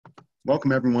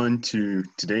Welcome everyone to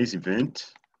today's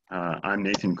event. I'm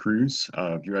Nathan Cruz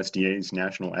of USDA's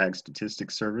National Ag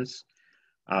Statistics Service.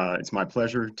 It's my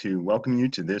pleasure to welcome you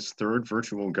to this third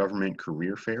virtual government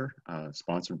career fair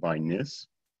sponsored by NISS.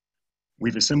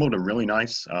 We've assembled a really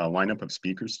nice lineup of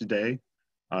speakers today.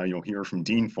 You'll hear from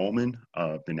Dean Follman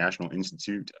of the National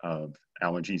Institute of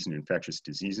Allergies and Infectious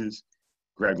Diseases,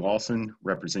 Greg Lawson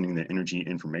representing the Energy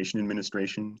Information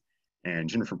Administration, and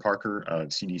Jennifer Parker of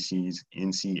CDC's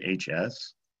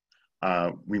NCHS.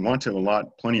 We want to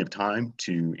allot plenty of time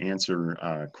to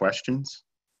answer questions.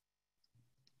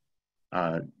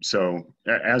 So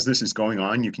as this is going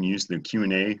on, you can use the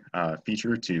Q&A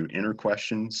feature to enter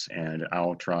questions, and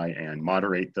I'll try and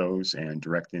moderate those and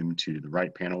direct them to the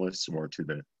right panelists or to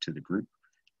the group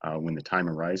when the time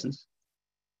arises.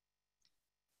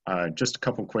 Just a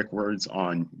couple quick words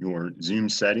on your Zoom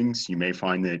settings. You may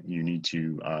find that you need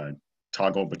to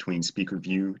toggle between speaker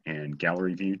view and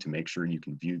gallery view to make sure you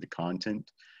can view the content.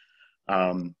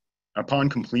 Upon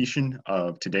completion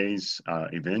of today's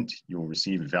event, you'll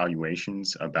receive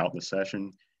evaluations about the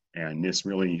session, and NISS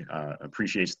really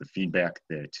appreciates the feedback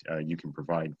that you can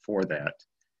provide for that.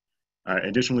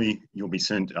 Additionally, you'll be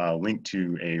sent a link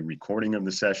to a recording of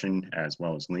the session as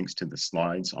well as links to the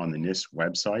slides on the NISS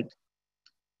website.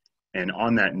 And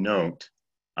on that note,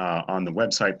 on the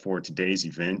website for today's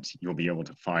event, you'll be able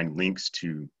to find links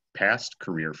to past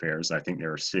career fairs. I think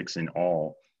there are 6 in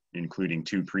all, including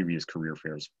 2 previous career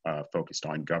fairs focused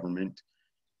on government.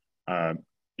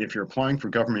 If you're applying for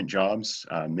government jobs,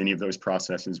 many of those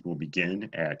processes will begin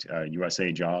at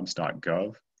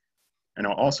usajobs.gov. And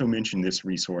I'll also mention this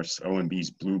resource,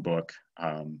 OMB's Blue Book.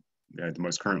 The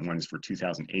most current one is for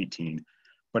 2018.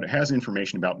 But it has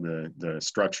information about the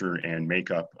structure and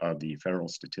makeup of the federal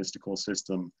statistical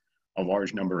system, a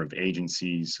large number of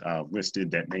agencies listed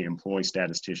that may employ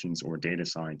statisticians or data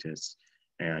scientists,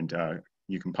 and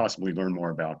you can possibly learn more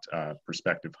about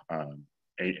prospective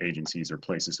agencies or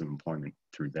places of employment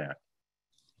through that.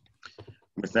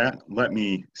 With that, let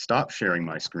me stop sharing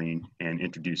my screen and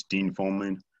introduce Dean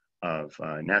Follman of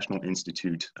National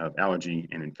Institute of Allergy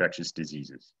and Infectious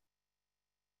Diseases.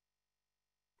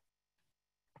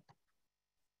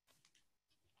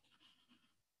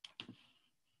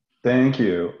 Thank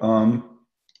you.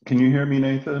 Can you hear me,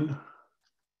 Nathan?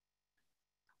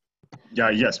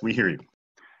 Yeah, yes, we hear you.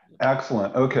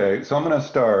 Excellent. Okay, so I'm going to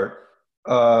start.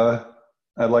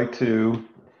 I'd like to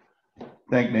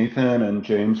thank Nathan and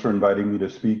James for inviting me to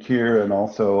speak here, and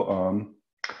also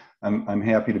I'm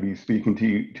happy to be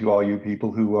speaking to all you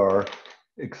people who are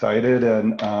excited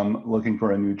and looking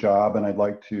for a new job. And I'd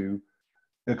like to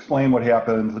explain what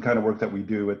happens, the kind of work that we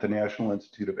do at the National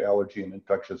Institute of Allergy and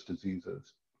Infectious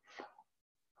Diseases.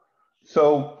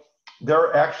 So there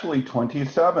are actually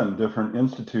 27 different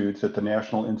institutes at the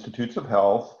National Institutes of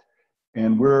Health,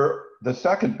 and we're the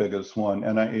second biggest one,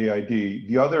 NIAID.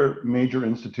 The other major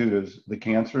institute is the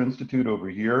Cancer Institute over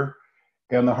here,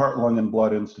 and the Heart, Lung, and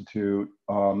Blood Institute.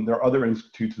 There are other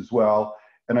institutes as well,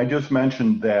 and I just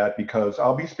mentioned that because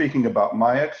I'll be speaking about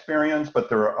my experience, but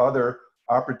there are other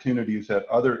opportunities at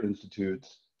other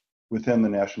institutes within the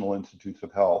National Institutes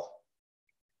of Health.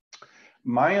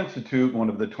 My institute, one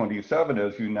of the 27,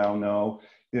 as you now know,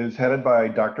 is headed by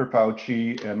Dr.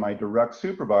 Fauci, and my direct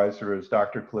supervisor is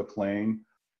Dr. Cliff Lane.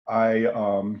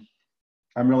 I'm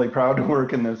really proud to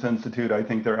work in this institute. I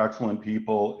think they're excellent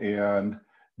people, and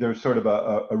there's sort of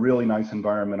a really nice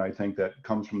environment, I think, that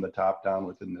comes from the top down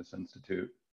within this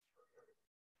institute.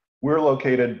 We're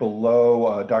located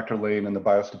below Dr. Lane in the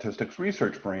Biostatistics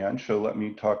Research Branch, so let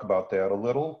me talk about that a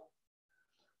little.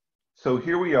 So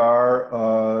here we are.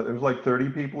 There's like 30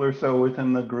 people or so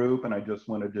within the group, and I just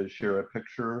wanted to share a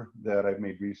picture that I've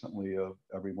made recently of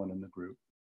everyone in the group.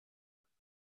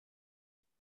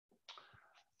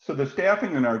 So the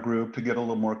staffing in our group, to get a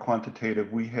little more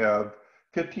quantitative, we have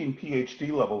 15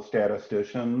 PhD level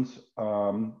statisticians,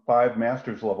 5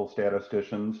 master's level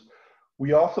statisticians.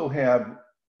 We also have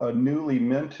a newly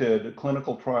minted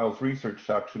clinical trials research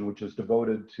section, which is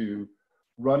devoted to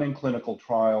running clinical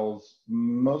trials,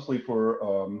 mostly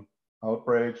for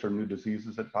outbreaks or new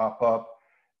diseases that pop up.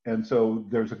 And so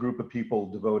there's a group of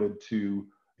people devoted to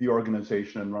the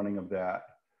organization and running of that.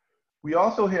 We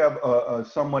also have a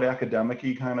somewhat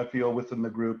academic-y kind of feel within the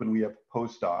group, and we have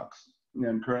postdocs.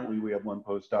 And currently we have one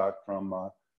postdoc from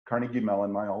Carnegie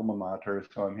Mellon, my alma mater,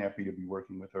 so I'm happy to be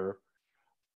working with her.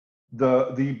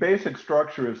 The basic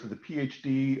structure is that the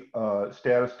PhD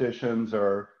statisticians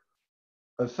are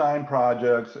assigned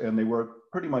projects, and they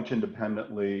work pretty much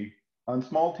independently on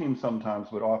small teams sometimes,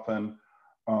 but often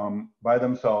by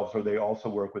themselves, or they also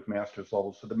work with master's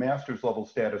levels. So the master's level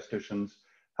statisticians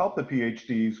help the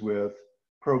PhDs with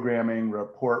programming,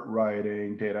 report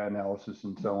writing, data analysis,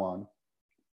 and so on.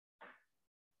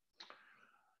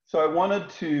 So I wanted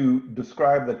to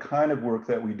describe the kind of work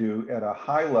that we do at a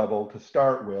high level to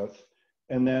start with,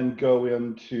 and then go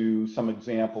into some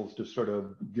examples to sort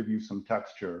of give you some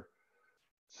texture.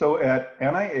 So at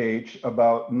NIH,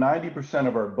 about 90%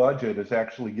 of our budget is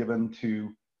actually given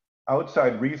to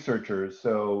outside researchers.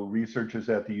 So researchers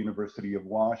at the University of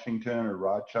Washington or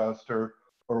Rochester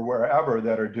or wherever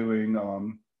that are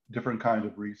doing different kinds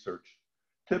of research.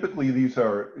 Typically, these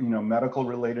are medical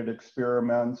related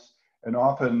experiments, and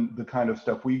often the kind of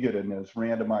stuff we get in is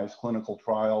randomized clinical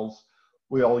trials.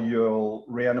 You'll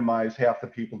randomize half the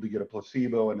people to get a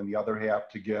placebo and then the other half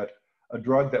to get a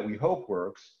drug that we hope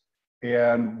works.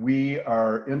 And we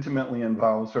are intimately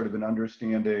involved sort of in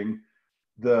understanding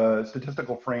the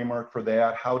statistical framework for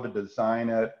that, how to design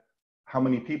it, how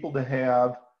many people to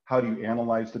have, how do you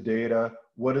analyze the data,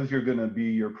 what is going to be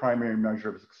your primary measure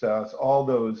of success, all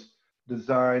those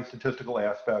design statistical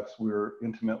aspects we're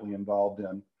intimately involved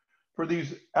in. For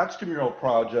these extramural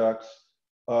projects,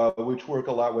 which work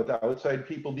a lot with outside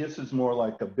people, this is more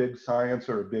like a big science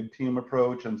or a big team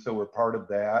approach, and so we're part of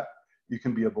that. You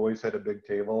can be a voice at a big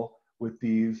table with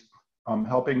these,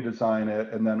 helping design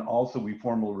it, and then also we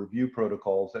formal review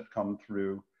protocols that come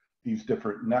through these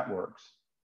different networks.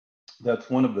 That's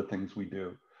one of the things we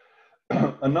do.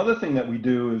 Another thing that we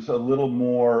do is a little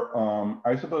more,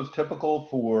 I suppose, typical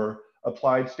for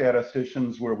applied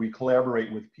statisticians, where we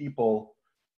collaborate with people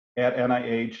at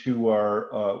NIH who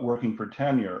are working for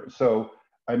tenure. So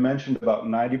I mentioned about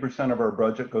 90% of our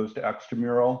budget goes to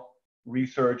extramural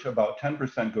research, about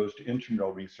 10% goes to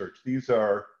intramural research. These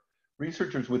are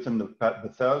researchers within the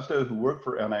Bethesda who work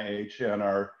for NIH and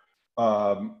are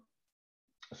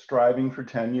striving for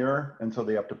tenure, and so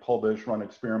they have to publish, run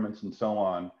experiments, and so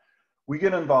on. We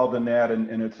get involved in that,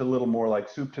 and it's a little more like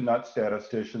soup to nuts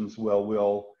statisticians.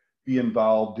 We'll be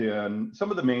involved in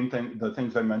some of the main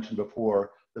things I mentioned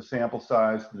before, the sample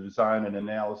size, the design and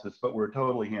analysis, but we're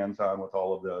totally hands-on with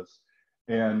all of this.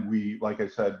 And we, like I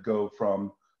said, go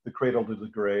from the cradle to the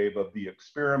grave of the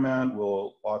experiment.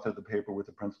 We'll author the paper with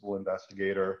the principal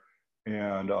investigator,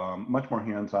 and much more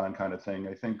hands-on kind of thing.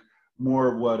 I think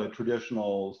more what a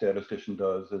traditional statistician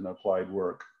does in applied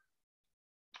work.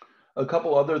 A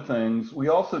couple other things. We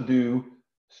also do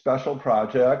special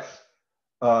projects.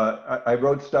 I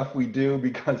wrote stuff we do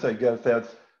because I guess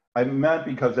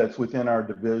because that's within our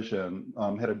division,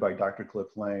 headed by Dr. Cliff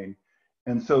Lane.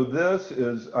 And so this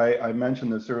is, I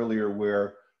mentioned this earlier,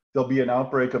 where there'll be an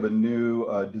outbreak of a new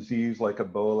disease like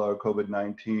Ebola or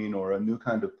COVID-19 or a new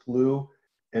kind of flu,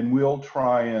 and we'll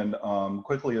try and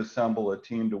quickly assemble a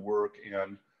team to work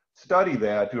and study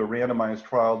that, do a randomized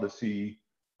trial to see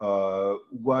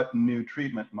what new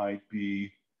treatment might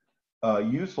be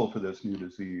useful for this new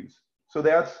disease. So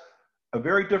that's a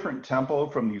very different tempo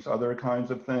from these other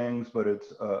kinds of things, but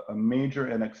it's a major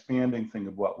and expanding thing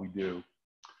of what we do.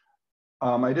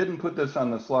 I didn't put this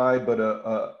on the slide, but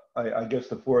I guess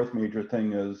the fourth major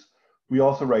thing is we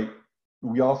also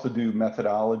do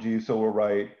methodology. So we'll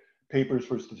write papers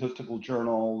for statistical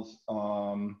journals.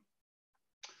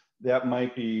 That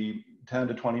might be 10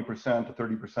 to 20% to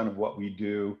 30% of what we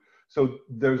do. So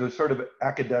there's a sort of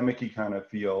academic-y kind of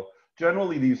feel.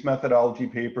 Generally, these methodology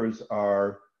papers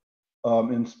are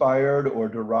inspired or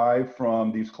derived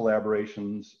from these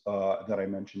collaborations that I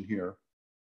mentioned here.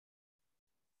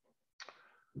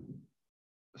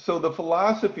 So the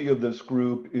philosophy of this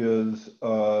group is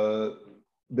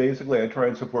basically I try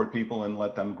and support people and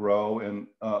let them grow. And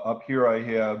up here I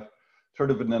have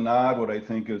sort of in the nod what I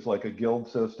think is like a guild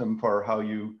system for how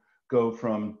you go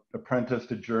from apprentice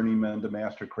to journeyman to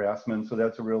master craftsman. So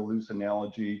that's a real loose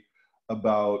analogy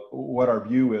about what our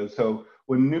view is. So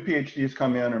when new PhDs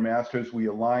come in or masters, we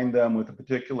align them with a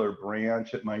particular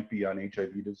branch. It might be on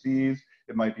HIV disease,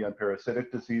 it might be on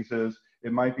parasitic diseases,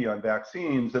 it might be on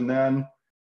vaccines. And then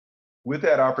with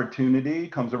that opportunity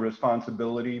comes a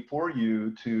responsibility for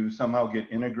you to somehow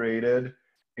get integrated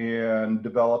and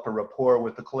develop a rapport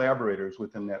with the collaborators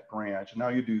within that branch. And how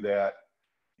you do that,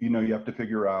 you have to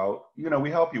figure out,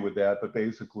 we help you with that, but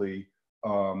basically,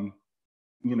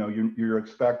 you're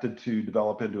expected to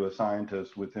develop into a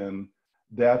scientist within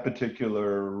that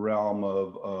particular realm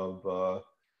of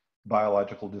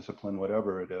biological discipline,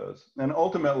 whatever it is. And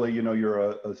ultimately,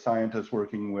 you're a scientist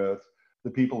working with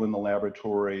the people in the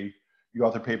laboratory. You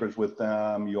author papers with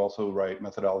them. You also write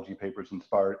methodology papers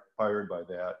inspired by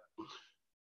that.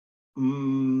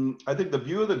 I think the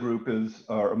view of the group is,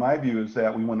 or my view is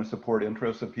that we want to support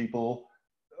interests of people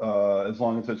as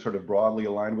long as it's sort of broadly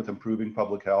aligned with improving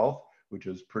public health, which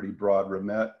is pretty broad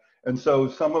remit. And so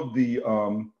some of the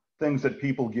things that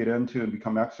people get into and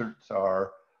become experts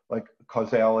are like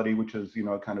causality, which is, you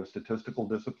know, a kind of statistical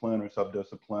discipline or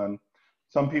subdiscipline.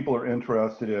 Some people are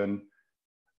interested in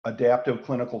adaptive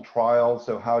clinical trials.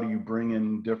 So how do you bring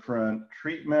in different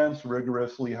treatments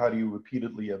rigorously? How do you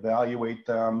repeatedly evaluate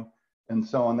them? And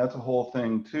so on. That's a whole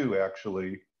thing too,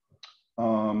 actually.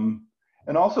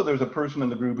 And also there's a person in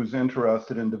the group who's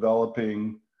interested in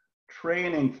developing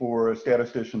training for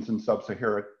statisticians in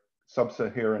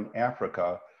sub-Saharan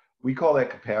Africa. We call that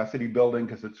capacity building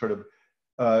because it's sort of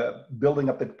building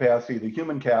up the capacity, the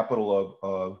human capital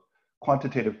of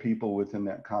quantitative people within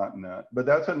that continent. But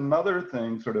that's another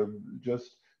thing, sort of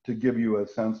just to give you a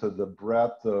sense of the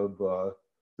breadth of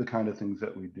the kind of things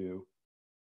that we do.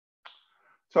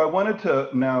 So I wanted to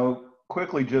now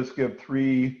quickly just give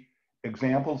 3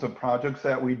 examples of projects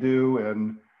that we do.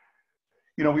 And,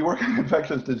 you know, we work in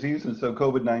infectious diseases, so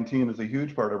COVID-19 is a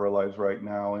huge part of our lives right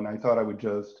now. And I thought I would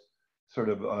just sort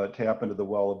of tap into the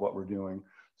well of what we're doing.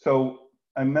 So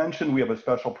I mentioned we have a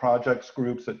special projects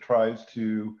group that tries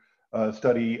to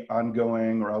study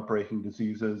ongoing or outbreaking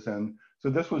diseases. And so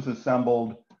this was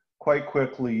assembled quite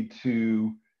quickly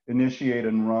to initiate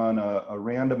and run a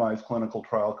randomized clinical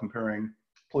trial comparing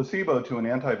placebo to an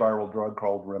antiviral drug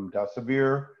called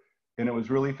remdesivir. And it was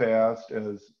really fast,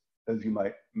 as you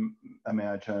might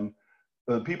imagine.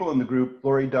 The people in the group,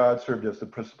 Lori Dodd served as the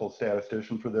principal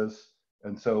statistician for this,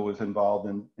 and so was involved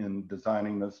in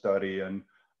designing the study and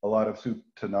a lot of soup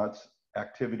to nuts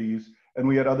activities. And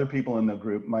we had other people in the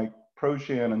group, Mike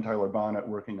Proshan and Tyler Bonnet,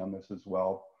 working on this as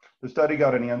well. The study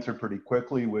got an answer pretty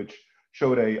quickly, which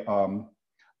showed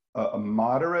a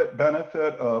moderate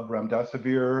benefit of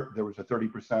remdesivir. There was a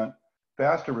 30%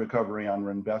 faster recovery on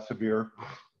remdesivir.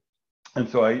 And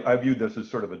so I viewed this as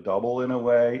sort of a double in a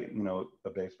way, you know, a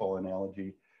baseball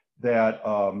analogy, that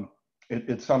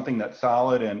it's something that's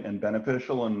solid and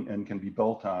beneficial and can be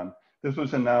built on. This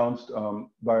was announced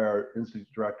by our Institute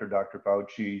Director, Dr.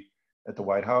 Fauci, at the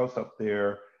White House up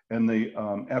there. And the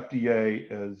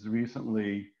FDA has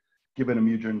recently given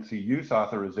emergency use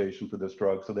authorization for this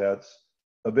drug. So that's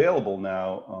available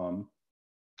now,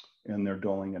 and they're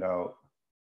doling it out.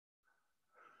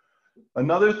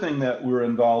 Another thing that we're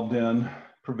involved in,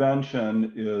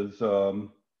 prevention, is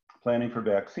planning for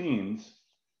vaccines.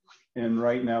 And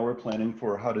right now we're planning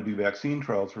for how to do vaccine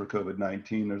trials for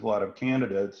COVID-19. There's a lot of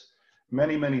candidates,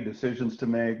 many decisions to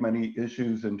make, many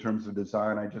issues in terms of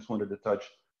design. I just wanted to touch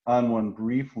on one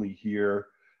briefly here.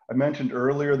 I mentioned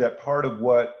earlier that part of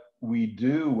what we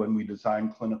do when we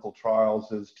design clinical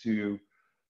trials is to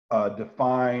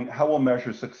define how we'll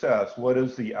measure success. What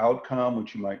is the outcome,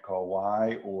 which you might call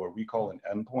Y, or we call an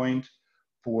endpoint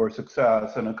for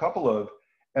success. And a couple of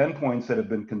endpoints that have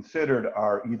been considered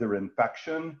are either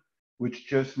infection, which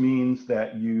just means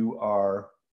that you are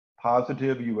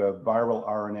positive, you have viral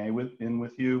RNA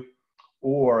with you,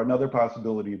 or another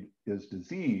possibility is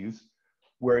disease,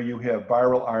 where you have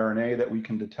viral RNA that we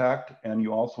can detect, and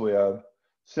you also have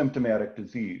symptomatic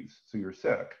disease, so you're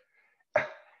sick.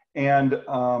 And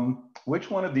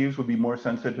which one of these would be more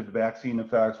sensitive to vaccine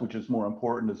effects, which is more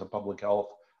important as a public health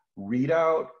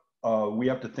readout? We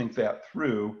have to think that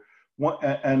through.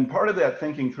 And part of that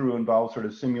thinking through involves sort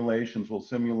of simulations. We'll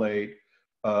simulate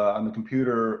on the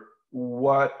computer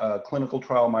what a clinical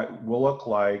trial will look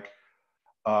like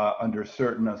under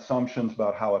certain assumptions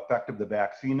about how effective the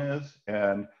vaccine is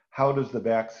and how does the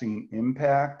vaccine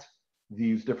impact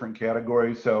these different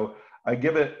categories. So I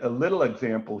give it a little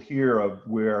example here of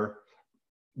where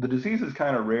the disease is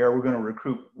kind of rare. We're going to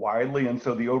recruit widely, and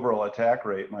so the overall attack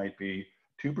rate might be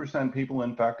 2% people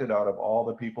infected out of all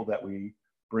the people that we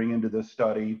bring into this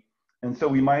study. And so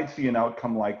we might see an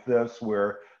outcome like this,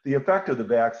 where the effect of the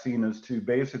vaccine is to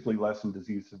basically lessen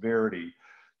disease severity.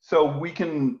 So we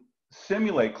can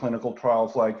simulate clinical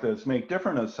trials like this, make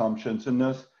different assumptions, and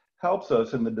this helps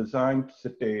us in the design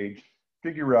stage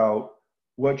figure out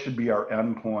what should be our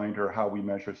endpoint or how we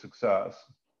measure success.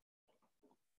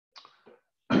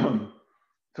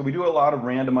 So we do a lot of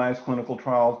randomized clinical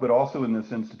trials, but also in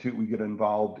this institute, we get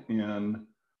involved in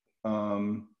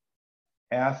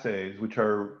assays, which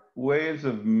are ways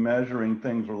of measuring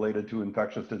things related to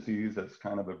infectious disease. That's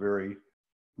kind of a very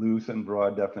loose and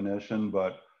broad definition,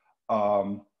 but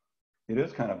it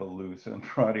is kind of a loose and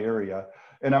broad area.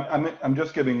 And I'm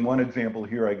just giving one example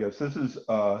here, I guess. This is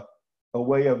a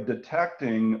way of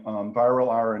detecting viral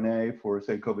RNA for,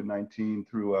 say, COVID-19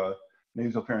 through a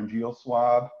nasopharyngeal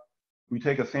swab. We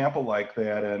take a sample like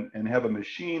that and have a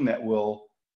machine that will,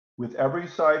 with every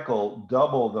cycle,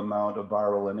 double the amount of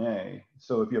viral NA.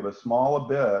 So if you have a small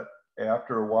bit,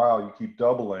 after a while, you keep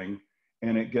doubling,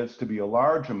 and it gets to be a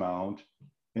large amount.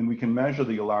 And we can measure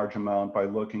the large amount by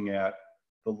looking at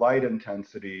the light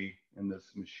intensity in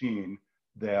this machine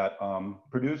that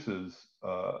produces,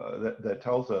 that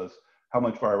tells us how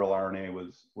much viral RNA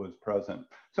was present.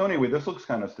 So anyway, this looks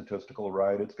kind of statistical,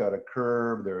 right? It's got a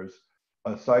curve, there's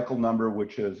a cycle number,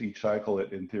 which is each cycle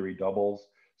it in theory doubles.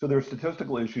 So there's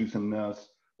statistical issues in this.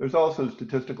 There's also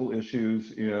statistical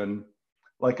issues in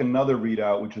like another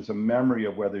readout, which is a memory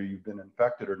of whether you've been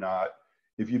infected or not.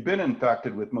 If you've been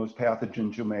infected with most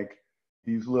pathogens, you'll make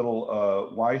these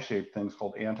little Y-shaped things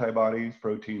called antibodies,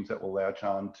 proteins that will latch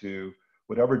on to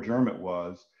whatever germ it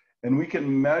was. And we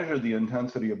can measure the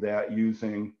intensity of that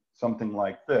using something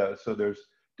like this. So there's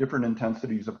different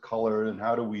intensities of color, and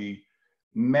how do we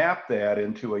map that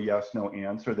into a yes/no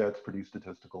answer? That's pretty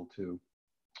statistical too.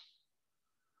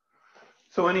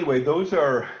 So anyway, those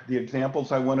are the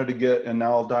examples I wanted to get, and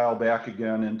now I'll dial back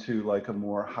again into like a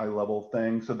more high-level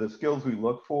thing. So the skills we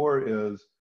look for is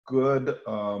good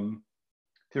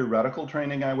theoretical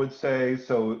training, I would say.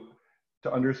 So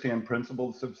to understand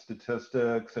principles of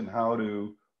statistics and how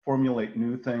to formulate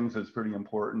new things is pretty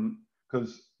important,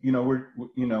 because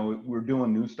we're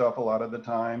doing new stuff a lot of the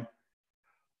time.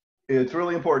 It's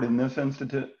really important in this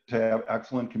institute to have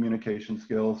excellent communication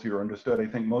skills. You're understood. I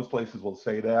think most places will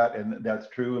say that, and that's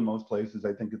true in most places.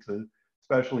 I think it's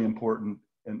especially important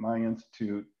in my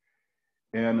institute.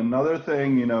 And another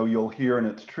thing, you'll hear, and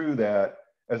it's true, that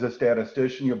as a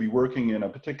statistician, you'll be working in a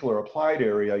particular applied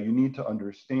area. You need to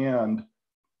understand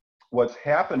what's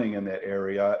happening in that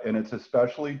area, and it's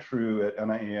especially true at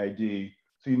NIAID.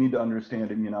 So you need to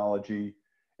understand immunology.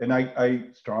 And I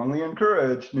strongly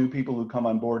encourage new people who come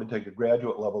on board to take a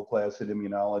graduate level class at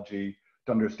immunology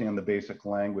to understand the basic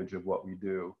language of what we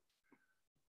do.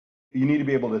 You need to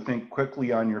be able to think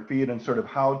quickly on your feet and sort of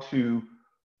how to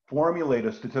formulate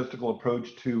a statistical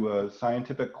approach to a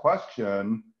scientific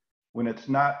question when it's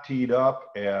not teed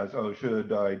up as, oh,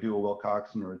 should I do a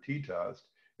Wilcoxon or a t-test?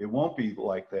 It won't be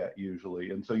like that usually.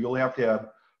 And so you'll have to have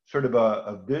sort of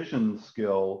a vision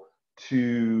skill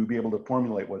to be able to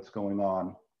formulate what's going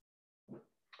on.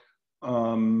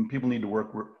 People need to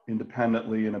work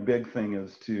independently, and a big thing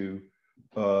is to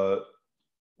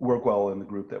work well in the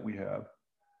group that we have.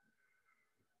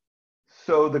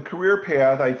 So the career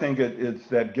path, I think it's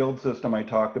that guild system I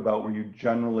talked about, where you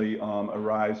generally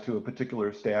arise to a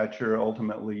particular stature.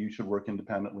 Ultimately, you should work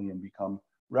independently and become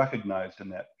recognized in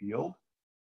that field.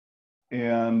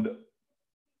 And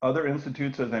other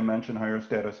institutes, as I mentioned, hire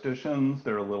statisticians.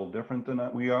 They're a little different than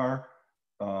we are,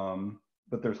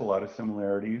 but there's a lot of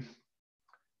similarities.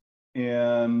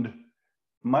 And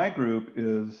my group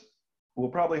we'll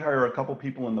probably hire a couple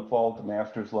people in the fall to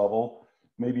master's level,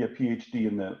 maybe a PhD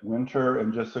in the winter.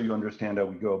 And just so you understand how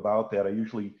we go about that, I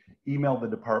usually email the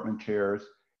department chairs,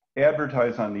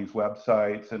 advertise on these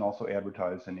websites, and also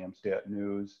advertise in Amstat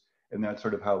News. And that's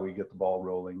sort of how we get the ball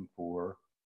rolling for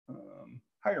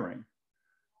hiring.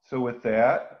 So with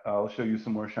that, I'll show you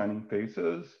some more shining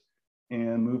faces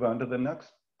and move on to the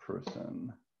next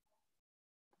person.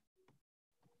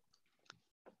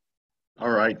 All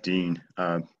right, Dean.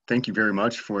 Thank you very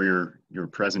much for your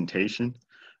presentation.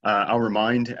 I'll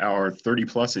remind our 30+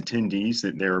 attendees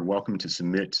that they're welcome to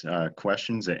submit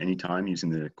questions at any time using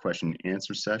the question and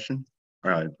answer session,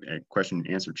 question and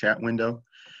answer chat window.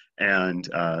 And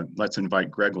let's invite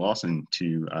Greg Lawson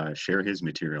to share his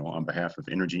material on behalf of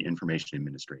Energy Information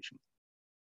Administration.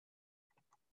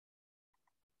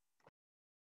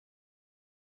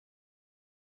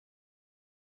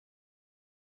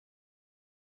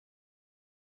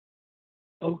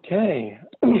 Okay,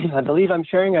 I believe I'm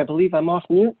sharing. I believe I'm off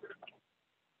mute.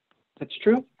 That's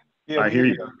true? Yeah, I hear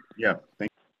you. Yeah,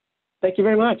 thank you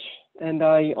very much. And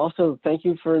I also thank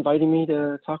you for inviting me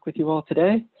to talk with you all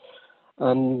today.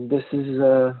 This is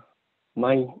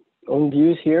my own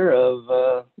views here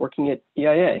of working at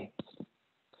EIA.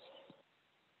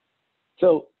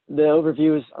 So the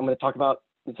overview is I'm going to talk about,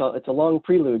 it's a long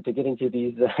prelude to getting to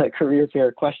these career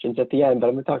fair questions at the end, but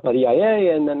I'm going to talk about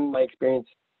EIA and then my experience,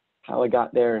 how I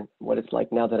got there and what it's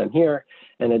like now that I'm here,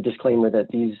 and a disclaimer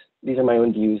that these are my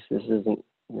own views. This isn't,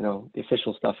 the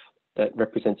official stuff that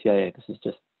represents EIA.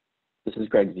 This is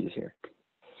Greg's views here.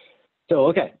 So,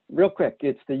 okay, real quick,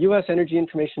 it's the U.S. Energy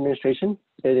Information Administration.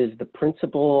 It is the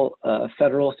principal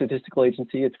federal statistical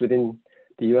agency. It's within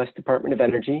the U.S. Department of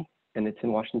Energy, and it's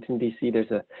in Washington, D.C.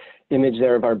 There's an image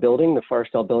there of our building, the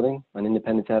Forrestal Building on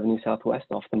Independence Avenue Southwest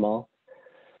off the mall.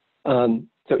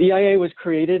 So EIA was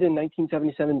created in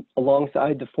 1977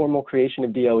 alongside the formal creation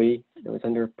of DOE. It was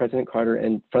under President Carter,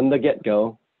 and from the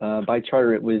get-go, by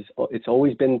charter, it's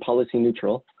always been policy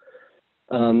neutral.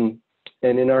 And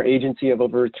in our agency of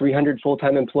over 300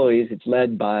 full-time employees, it's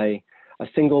led by a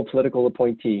single political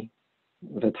appointee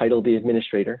with the title of the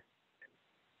administrator.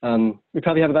 We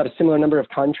probably have about a similar number of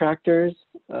contractors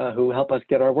who help us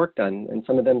get our work done, and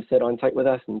some of them sit on site with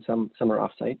us and some are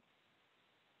off site.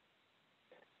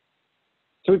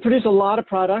 So we produce a lot of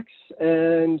products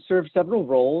and serve several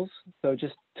roles. So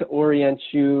just to orient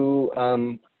you,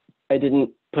 I didn't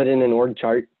put in an org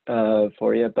chart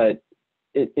for you, but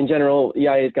in general,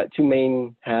 EIA has got two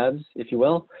main halves, if you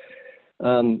will.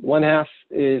 One half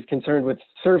is concerned with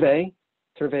survey.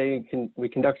 We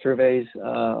conduct surveys,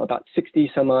 about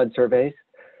 60 some odd surveys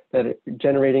that are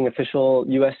generating official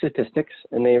US statistics,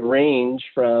 and they range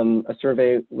from a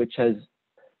survey which has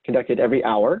conducted every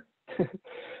hour,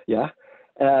 yeah,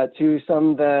 to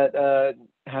some that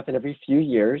happen every few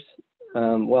years,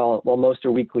 while most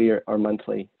are weekly or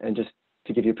monthly. And just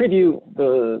to give you a preview,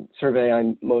 the survey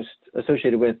I'm most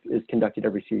associated with is conducted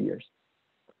every few years.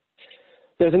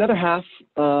 There's another half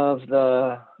of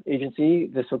the agency,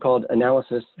 the so-called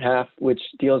analysis half, which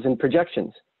deals in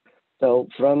projections. So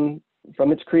from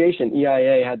its creation,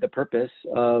 EIA had the purpose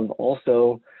of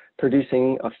also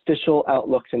producing official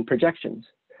outlooks and projections.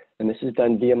 And this is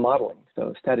done via modeling.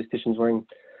 So statisticians wearing,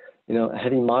 a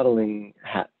heavy modeling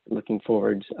hat looking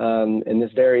forward. And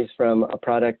this varies from a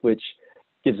product which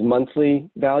gives monthly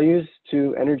values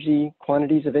to energy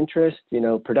quantities of interest,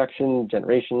 production,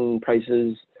 generation,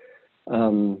 prices,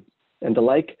 and the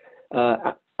like,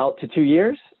 out to 2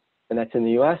 years, and that's in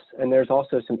the US. And there's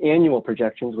also some annual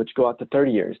projections which go out to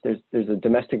 30 years. There's a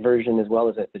domestic version as well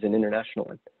as an international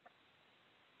one.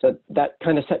 So that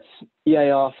kind of sets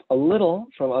EIA off a little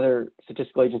from other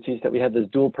statistical agencies that we have this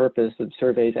dual purpose of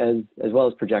surveys as well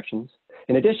as projections.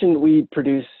 In addition, we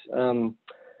produce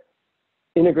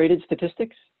integrated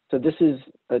statistics. So this is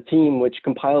a team which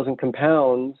compiles and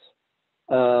compounds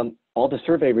all the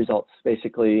survey results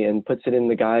basically and puts it in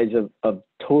the guise of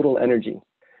total energy.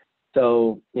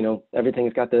 So,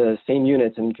 everything's got the same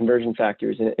units and conversion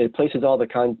factors, and it places all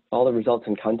the results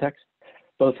in context,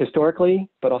 both historically,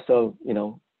 but also,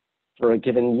 for a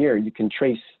given year, you can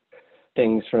trace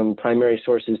things from primary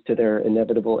sources to their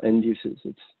inevitable end uses.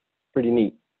 It's pretty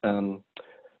neat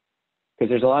because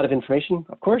there's a lot of information,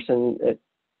 of course, and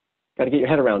got to get your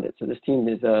head around it. So this team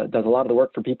does a lot of the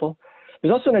work for people.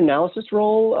 There's also an analysis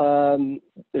role.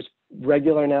 There's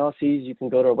regular analyses. You can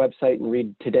go to our website and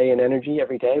read Today in Energy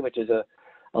every day, which is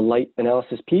a light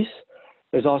analysis piece.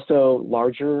 There's also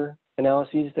larger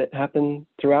analyses that happen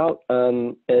throughout,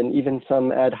 and even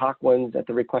some ad hoc ones at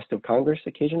the request of Congress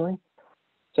occasionally.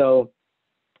 So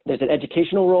there's an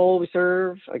educational role we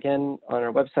serve. Again, on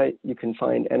our website, you can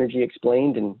find Energy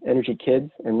Explained and Energy Kids,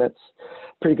 and that's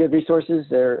pretty good resources.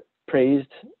 They're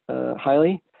praised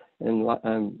highly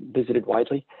and visited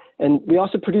widely. And we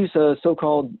also produce a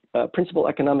so-called principal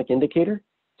economic indicator.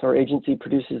 So our agency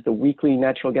produces the weekly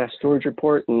natural gas storage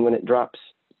report, and when it drops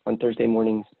on Thursday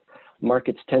mornings,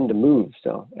 markets tend to move.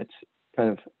 So it's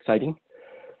kind of exciting.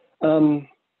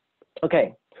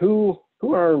 Okay, who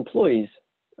are our employees?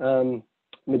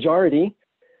 Majority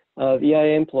of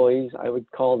EIA employees, I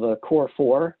would call the core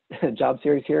four job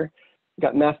series here. We've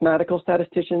got mathematical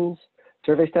statisticians,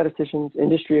 survey statisticians,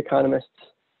 industry economists,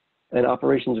 and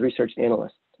operations research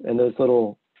analysts. And those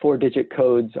little 4-digit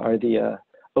codes are the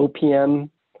OPM,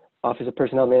 Office of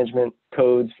Personnel Management,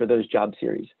 codes for those job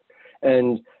series.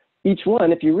 And each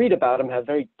one, if you read about them, have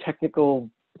very technical,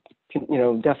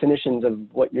 definitions of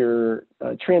what your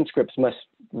transcripts must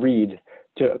read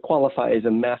to qualify as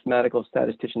a mathematical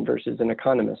statistician versus an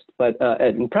economist. But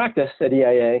in practice at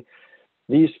EIA,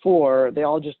 these four, they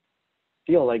all just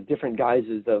feel like different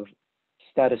guises of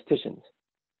statisticians.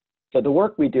 So the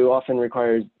work we do often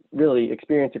requires really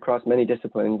experience across many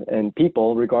disciplines, and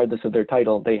people, regardless of their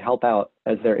title, they help out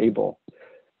as they're able.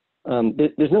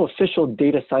 There's no official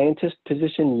data scientist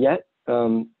position yet.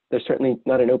 There's certainly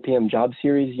not an OPM job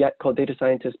series yet called data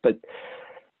scientist, but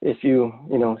if you,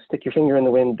 stick your finger in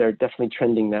the wind, they're definitely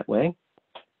trending that way.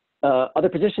 Other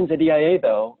positions at EIA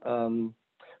though,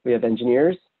 we have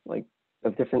engineers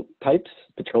of different types,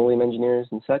 petroleum engineers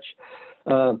and such,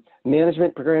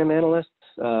 management program analysts,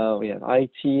 we have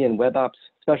IT and web ops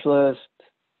specialists,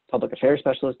 public affairs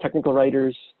specialists, technical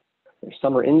writers, there's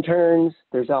summer interns.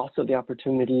 There's also the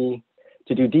opportunity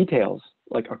to do details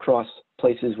across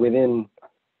places within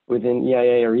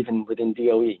EIA or even within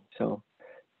DOE. So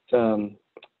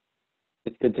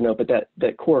it's good to know, but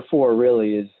that core four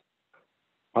really is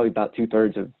probably about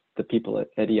 2/3 of the people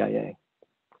at EIA.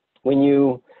 When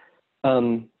you,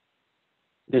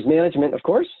 there's management, of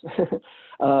course.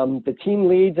 The team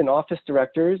leads and office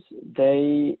directors,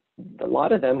 a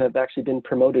lot of them have actually been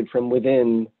promoted from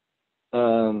within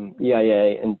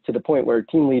EIA, and to the point where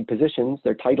team lead positions,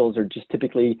 their titles are just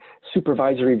typically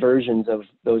supervisory versions of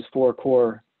those four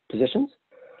core positions.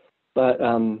 but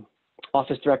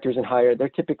office directors and higher, they're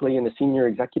typically in the senior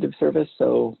executive service.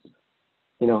 So,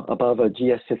 you know, above a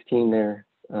GS-15 there,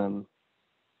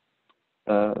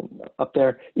 up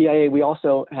there. EIA, we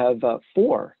also have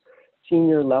 4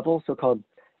 senior level, so-called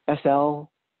SL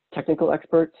technical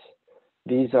experts.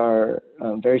 These are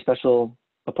very special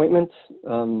appointments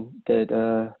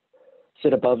that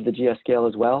sit above the GS scale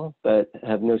as well, but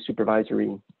have no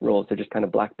supervisory roles. They're just kind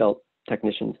of black belt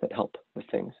technicians that help with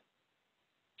things.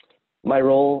 My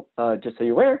role, just so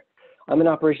you're aware, I'm an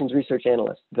operations research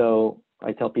analyst, though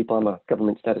I tell people I'm a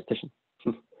government statistician.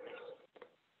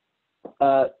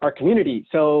 Our community,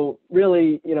 so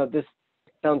really, you know, this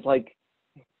sounds like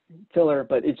filler,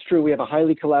 but it's true. We have a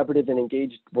highly collaborative and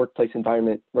engaged workplace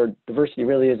environment where diversity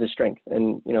really is a strength.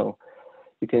 And, you know,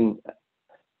 you can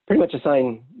pretty much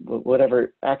assign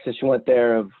whatever axis you want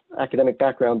there of academic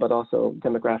background, but also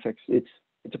demographics. It's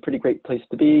a pretty great place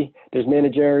to be. There's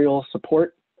managerial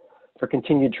support for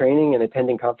continued training and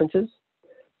attending conferences.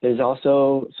 There's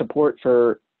also support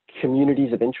for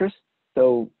communities of interest.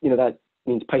 So, you know, that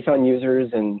means Python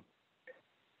users and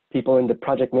people into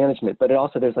project management, but it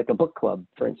also, there's like a book club,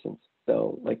 for instance.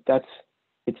 So like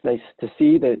it's nice to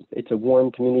see that it's a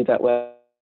warm community that way.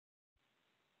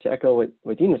 To echo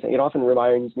what Dean was saying, it often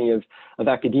reminds me of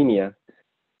academia.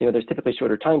 You know, there's typically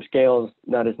shorter time scales,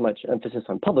 not as much emphasis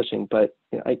on publishing, but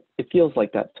you know, it feels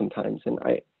like that sometimes. And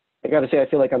I gotta say, I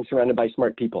feel like I'm surrounded by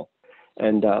smart people,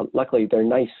 and luckily they're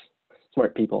nice,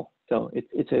 smart people. So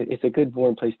it's a good,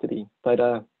 warm place to be. But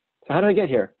so how did I get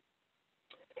here?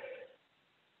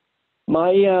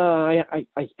 I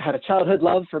had a childhood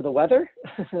love for the weather,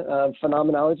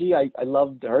 phenomenology. I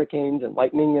loved hurricanes and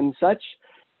lightning and such.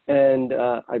 And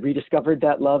I rediscovered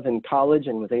that love in college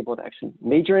and was able to actually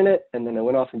major in it. And then I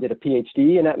went off and did a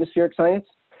PhD in atmospheric science.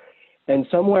 And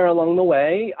somewhere along the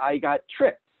way, I got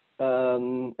tricked.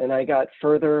 And I got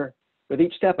further, with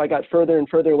each step, I got further and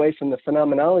further away from the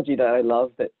phenomenology that I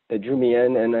love that drew me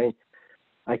in. And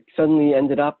I suddenly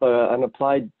ended up an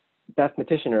applied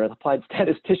mathematician or an applied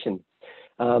statistician.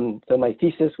 So my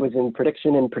thesis was in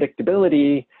prediction and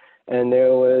predictability. And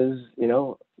there was, you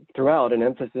know, throughout an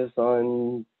emphasis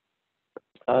on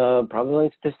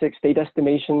probability statistics, state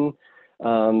estimation,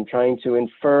 trying to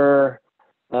infer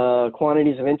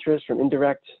quantities of interest from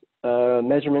indirect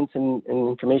measurements and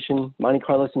information, Monte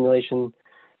Carlo simulation,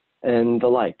 and the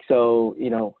like. So, you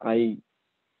know,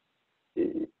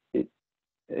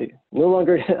 no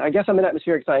longer, I guess I'm an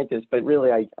atmospheric scientist, but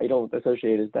really I don't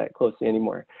associate it that closely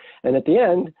anymore. And at the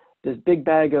end, this big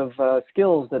bag of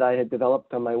skills that I had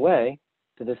developed on my way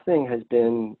to this thing has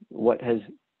been what has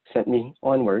sent me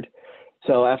onward.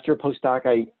 So after a postdoc,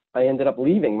 I ended up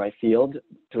leaving my field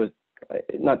to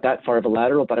not that far of a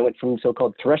lateral, but I went from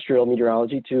so-called terrestrial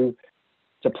meteorology to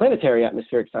planetary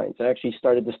atmospheric science. I actually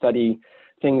started to study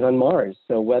things on Mars,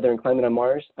 so weather and climate on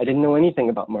Mars. I didn't know anything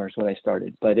about Mars when I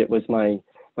started, but it was my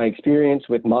experience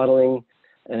with modeling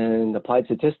and applied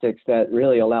statistics that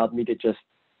really allowed me to just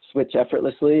switch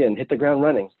effortlessly and hit the ground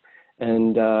running.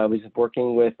 And I was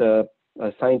working with a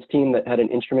science team that had an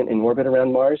instrument in orbit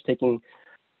around Mars, taking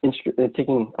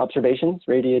observations,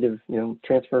 radiative, you know,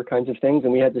 transfer kinds of things,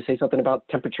 and we had to say something about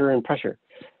temperature and pressure.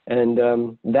 And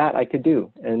that I could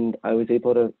do, and I was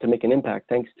able to make an impact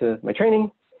thanks to my training.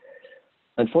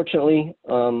 Unfortunately,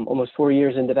 almost 4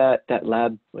 years into that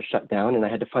lab was shut down, and I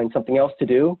had to find something else to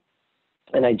do.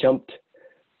 And I jumped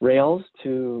rails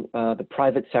to the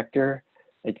private sector.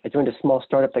 I joined a small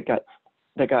startup that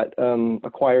got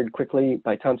acquired quickly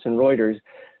by Thomson Reuters.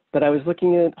 But I was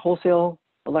looking at wholesale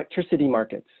electricity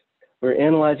markets. We're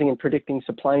analyzing and predicting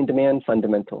supply and demand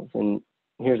fundamentals. And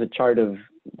here's a chart of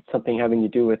something having to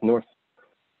do with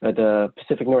the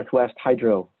Pacific Northwest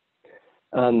hydro.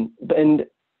 And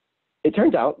it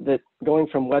turns out that going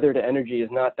from weather to energy is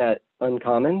not that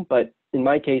uncommon, but in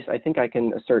my case, I think I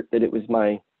can assert that it was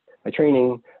my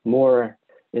training more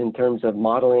in terms of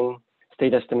modeling,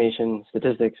 state estimation,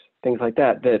 statistics, things like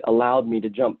that, that allowed me to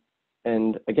jump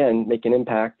and again, make an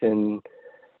impact and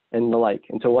the like.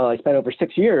 And so while I spent over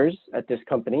 6 years at this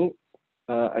company,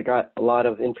 I got a lot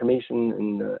of information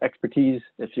and expertise,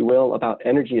 if you will, about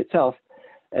energy itself.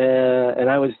 And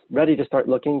I was ready to start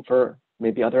looking for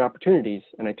maybe other opportunities.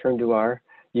 And I turned to our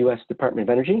US Department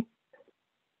of Energy.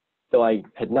 So I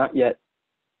had not yet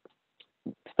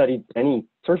studied any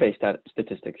survey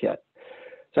statistics yet.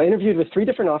 So I interviewed with 3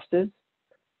 different offices,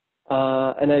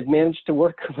 and I've managed to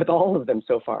work with all of them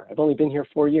so far. I've only been here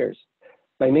 4 years.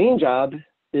 My main job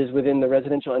is within the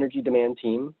residential energy demand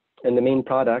team, and the main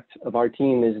product of our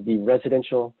team is the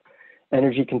Residential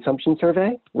Energy Consumption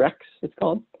Survey, RECS it's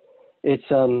called.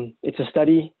 It's a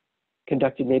study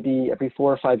conducted maybe every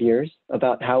 4 or 5 years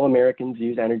about how Americans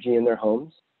use energy in their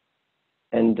homes.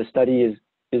 And the study is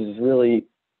really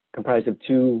comprised of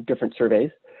 2 different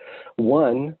surveys.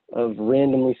 One of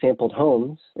randomly sampled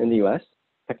homes in the US.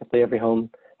 Technically every home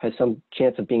has some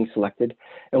chance of being selected.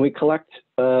 And we collect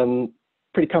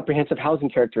pretty comprehensive housing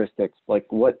characteristics, like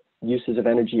what uses of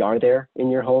energy are there in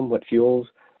your home, what fuels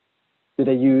do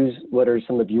they use, what are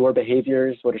some of your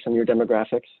behaviors, what are some of your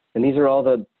demographics. And these are all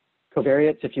the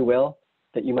covariates, if you will,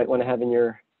 that you might want to have in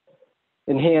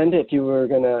hand if you were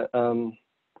going to,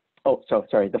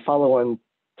 the follow-on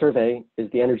survey is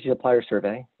the energy supplier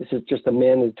survey. This is just a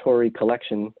mandatory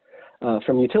collection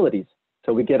from utilities.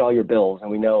 So we get all your bills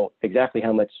and we know exactly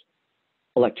how much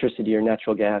electricity or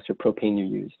natural gas or propane you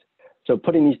used. So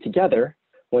putting these together,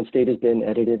 once data has been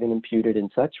edited and imputed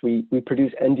and such, we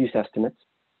produce end-use estimates.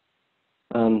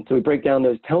 So we break down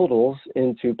those totals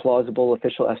into plausible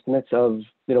official estimates of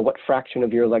what fraction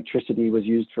of your electricity was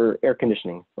used for air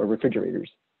conditioning or refrigerators.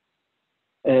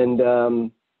 And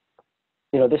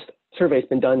this survey's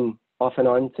been done off and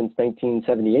on since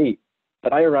 1978,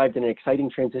 but I arrived in an exciting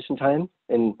transition time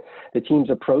in the team's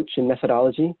approach and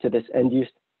methodology to this end-use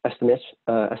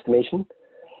estimation.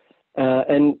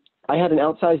 And I had an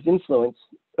outsized influence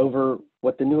over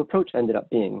what the new approach ended up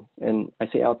being. And I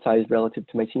say outsized relative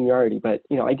to my seniority, but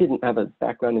I didn't have a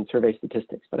background in survey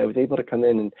statistics, but I was able to come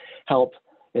in and help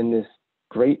in this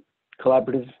great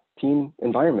collaborative team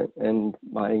environment, and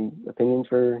my opinions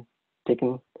were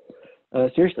taken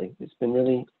seriously. It's been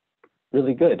really,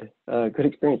 really good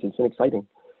experience. It's been exciting.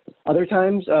 Other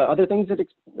times, other things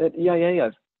at EIA,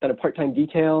 I've done a part-time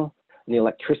detail in the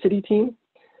electricity team.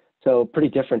 So pretty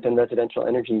different than residential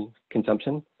energy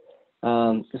consumption.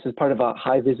 This is part of a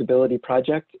high visibility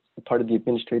project, part of the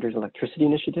Administrator's Electricity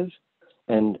Initiative.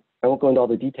 And I won't go into all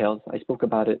the details. I spoke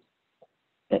about it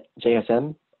at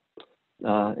JSM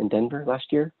in Denver last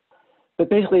year. But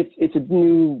basically, it's a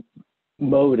new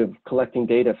mode of collecting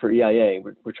data for EIA.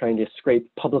 We're trying to scrape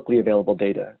publicly available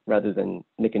data rather than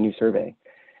make a new survey.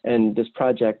 And this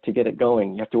project, to get it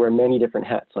going, you have to wear many different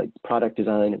hats, like product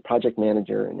design and project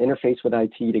manager and interface with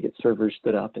IT to get servers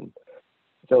stood up. And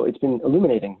so it's been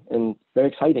illuminating and very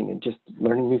exciting and just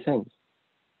learning new things.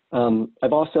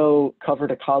 I've also covered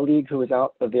a colleague who was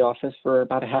out of the office for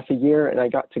about a half a year, and I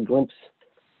got to glimpse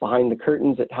behind the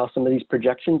curtains at how some of these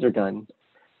projections are done,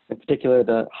 in particular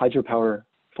the hydropower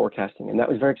forecasting, and that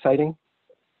was very exciting.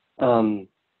 And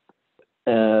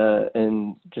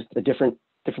just a different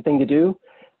thing to do.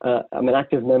 I'm an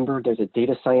active member. There's a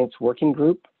data science working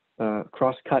group,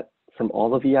 cross-cut from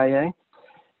all of EIA,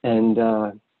 and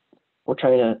we're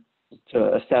trying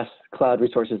to assess cloud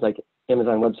resources like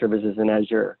Amazon Web Services and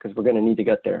Azure, because we're going to need to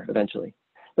get there eventually.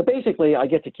 But basically, I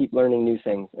get to keep learning new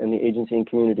things, and the agency and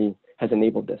community has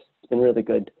enabled this. It's been really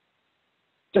good.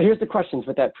 So here's the questions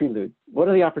with that prelude. What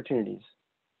are the opportunities?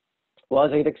 Well,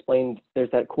 as I had explained,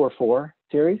 there's that Core 4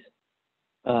 series.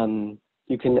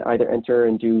 You can either enter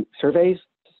and do surveys,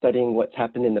 studying what's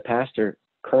happened in the past or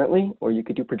currently, or you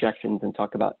could do projections and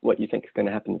talk about what you think is going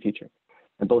to happen in the future.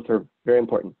 And both are very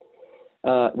important.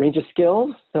 Range of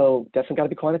skills, so definitely got to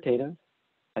be quantitative.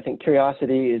 I think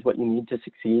curiosity is what you need to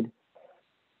succeed.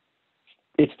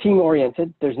 It's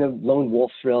team-oriented. There's no lone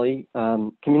wolves, really.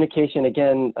 Communication,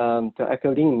 again, to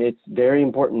echo Dean, it's very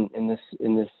important in this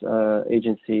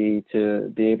agency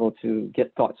to be able to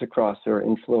get thoughts across or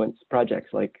influence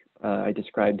projects like I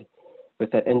described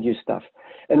with that end-use stuff.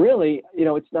 And really,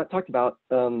 it's not talked about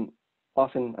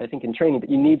often, I think, in training, but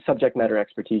you need subject matter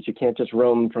expertise. You can't just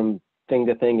roam from thing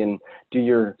to thing and do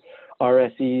your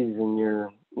RSEs and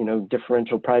your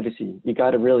differential privacy. You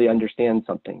got to really understand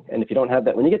something. And if you don't have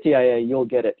that, when you get to EIA, you'll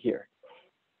get it here.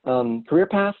 Career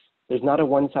path, there's not a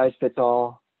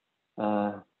one-size-fits-all.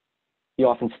 You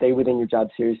often stay within your job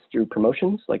series through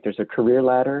promotions. Like there's a career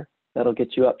ladder that'll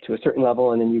get you up to a certain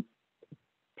level, and then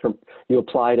you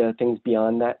apply to things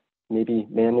beyond that, maybe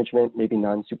management, maybe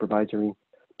non-supervisory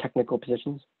technical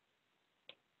positions.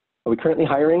 Are we currently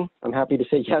hiring? I'm happy to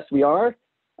say yes, we are.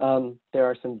 There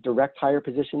are some direct hire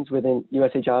positions within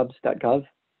usajobs.gov,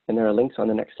 and there are links on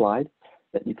the next slide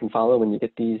that you can follow when you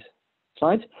get these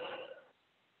slides.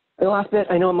 And the last bit,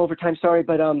 I know I'm over time, sorry,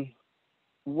 but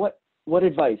what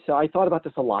advice? So I thought about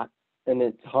this a lot, and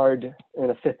it's hard in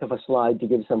a fifth of a slide to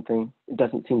give something. It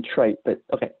doesn't seem trite, but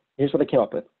okay, here's what I came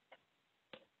up with.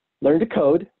 Learn to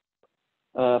code.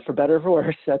 For better or for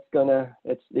worse,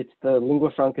 it's the lingua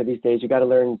franca these days. You got to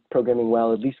learn programming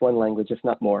well, at least one language, if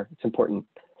not more. It's important.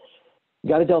 You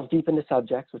got to delve deep into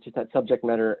subjects, which is that subject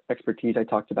matter expertise I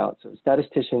talked about. So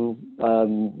statisticians,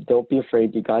 don't be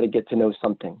afraid. You got to get to know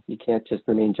something. You can't just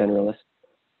remain generalist.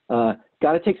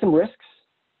 Got to take some risks.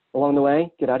 along the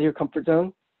way. Get out of your comfort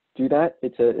zone. Do that.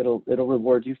 It'll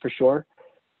reward you for sure.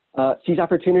 Seize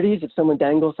opportunities. If someone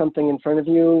dangles something in front of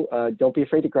you, don't be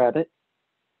afraid to grab it.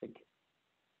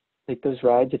 Take those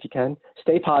rides if you can.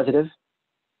 Stay positive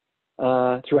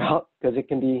throughout, because it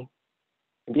can be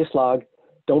a slog.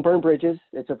 Don't burn bridges.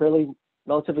 It's a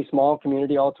relatively small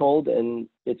community all told, and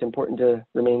it's important to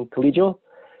remain collegial.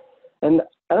 And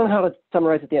I don't know how to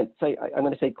summarize at the end. So I'm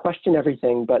going to say question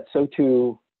everything, but so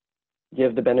too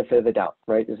give the benefit of the doubt,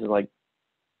 right? This is like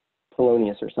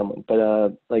Polonius or someone,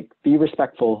 but like be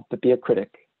respectful, but be a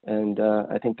critic. And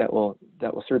I think that will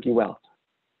serve you well.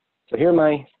 So here are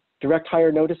my direct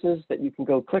hire notices that you can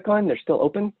go click on. They're still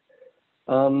open.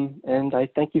 And I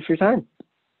thank you for your time.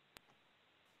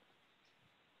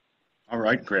 All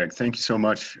right, Greg, thank you so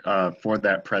much for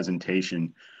that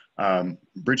presentation.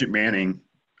 Bridget Manning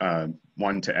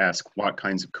wanted to ask what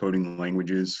kinds of coding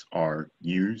languages are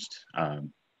used,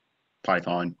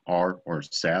 Python, R, or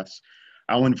SAS.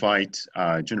 I'll invite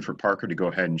Jennifer Parker to go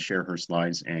ahead and share her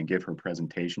slides and give her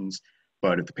presentations.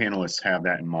 But if the panelists have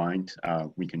that in mind,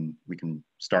 we can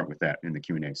start with that in the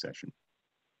Q&A session.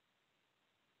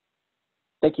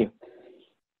 Thank you.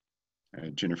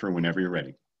 Jennifer, whenever you're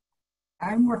ready.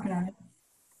 I'm working on it.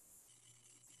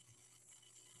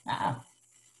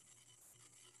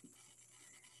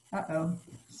 Uh-oh.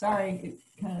 Sorry, it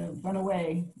kind of went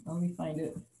away. Let me find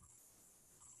it.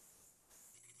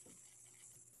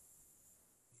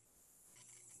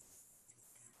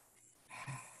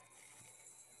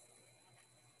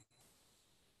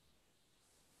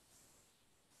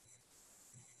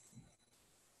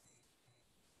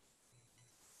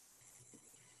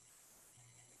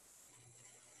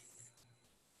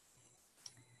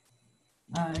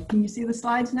 Can you see the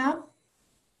slides now?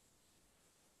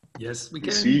 Yes, we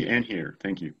can. See and hear.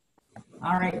 Thank you.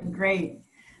 All right, great.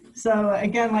 So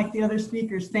again, like the other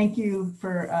speakers, thank you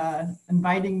for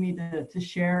inviting me to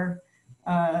share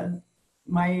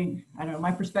my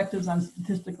perspectives on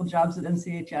statistical jobs at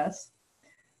NCHS.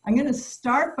 I'm going to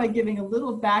start by giving a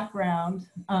little background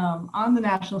on the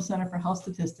National Center for Health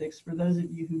Statistics for those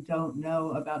of you who don't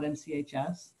know about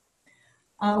NCHS.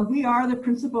 We are the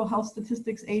principal health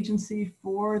statistics agency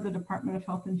for the Department of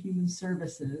Health and Human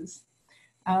Services,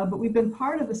 but we've been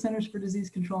part of the Centers for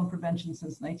Disease Control and Prevention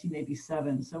since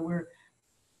 1987. So we're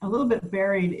a little bit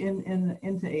buried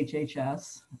into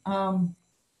HHS,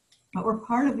 but we're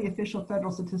part of the official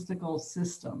federal statistical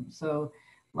system. So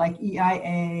like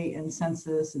EIA and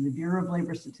Census and the Bureau of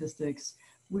Labor Statistics,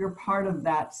 we're part of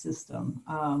that system.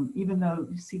 Even though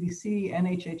CDC and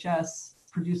HHS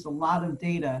produce a lot of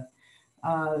data,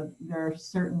 there are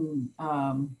certain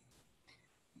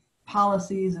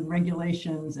policies and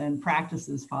regulations and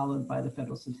practices followed by the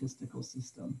federal statistical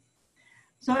system.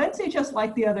 So NCHS,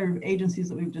 like the other agencies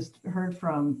that we've just heard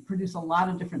from, produce a lot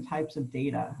of different types of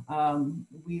data.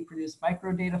 We produce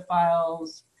microdata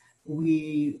files.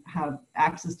 We have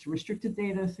access to restricted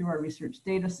data through our research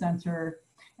data center.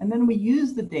 And then we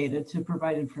use the data to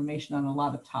provide information on a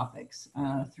lot of topics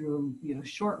through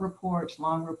short reports,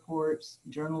 long reports,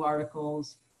 journal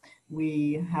articles.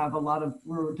 We have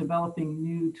we're developing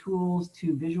new tools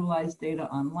to visualize data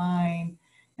online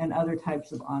and other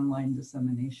types of online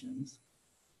disseminations.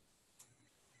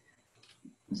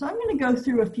 So I'm going to go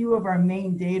through a few of our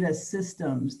main data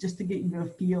systems just to get you a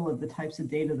feel of the types of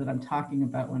data that I'm talking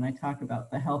about when I talk about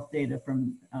the health data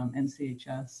from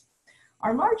NCHS.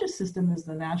 Our largest system is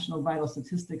the National Vital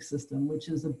Statistics System, which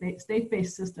is a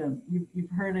state-based system.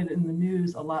 You've heard it in the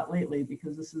news a lot lately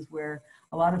because this is where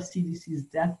a lot of CDC's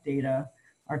death data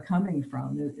are coming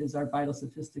from, is our vital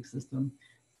statistics system.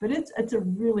 But it's a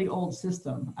really old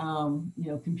system.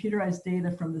 Computerized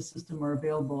data from the system are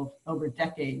available over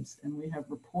decades, and we have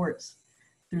reports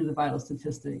through the vital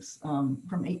statistics from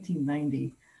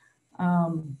 1890.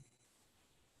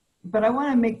 But I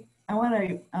want to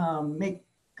make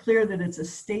clear that it's a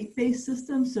state-based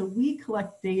system. So we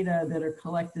collect data that are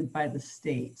collected by the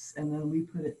states, and then we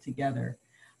put it together.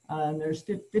 There's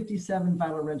 57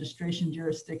 vital registration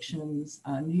jurisdictions.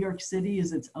 New York City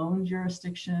is its own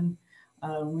jurisdiction.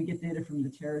 We get data from the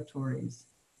territories.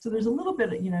 So there's a little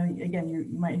bit, again, you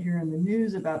might hear in the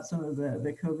news about some of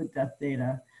the COVID death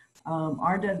data.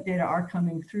 Our death data are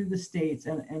coming through the states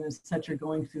and as such are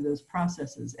going through those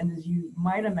processes. And as you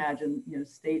might imagine,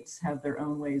 states have their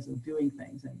own ways of doing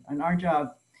things. And our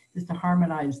job is to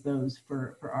harmonize those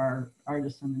for our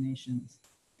disseminations.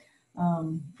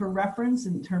 For reference,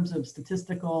 in terms of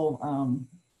statistical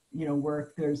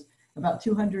work, there's about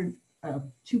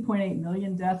 2.8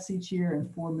 million deaths each year and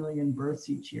 4 million births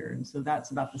each year. And so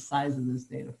that's about the size of those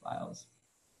data files.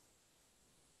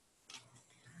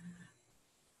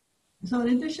 So in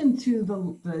addition to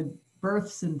the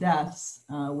births and deaths,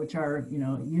 which are,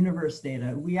 universe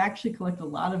data, we actually collect a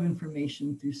lot of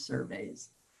information through surveys.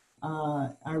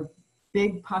 Our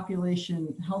big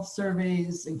population health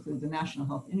surveys include the National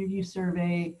Health Interview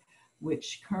Survey,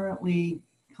 which currently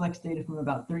collects data from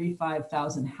about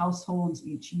 35,000 households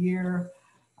each year.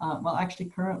 Well, actually,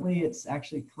 currently it's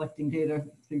actually collecting data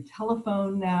through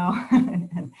telephone now,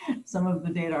 and some of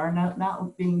the data are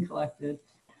not being collected.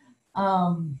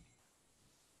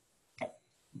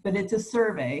 But it's a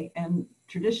survey, and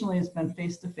traditionally it's been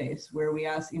face-to-face, where we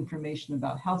ask information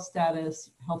about health status,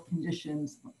 health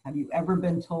conditions. Have you ever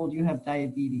been told you have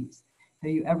diabetes? Have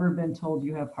you ever been told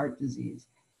you have heart disease?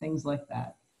 Things like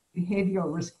that.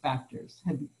 Behavioral risk factors.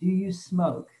 Do you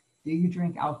smoke? Do you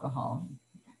drink alcohol?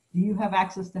 Do you have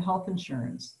access to health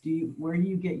insurance? Where do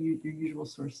you get your usual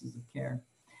sources of care?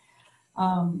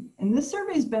 And this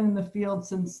survey has been in the field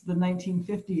since the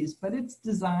 1950s, but its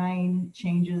design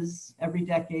changes every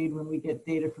decade when we get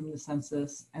data from the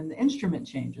census, and the instrument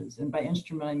changes. And by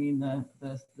instrument, I mean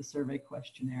the survey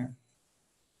questionnaire.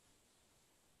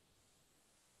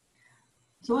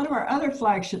 So one of our other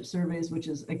flagship surveys, which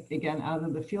is again out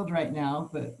of the field right now,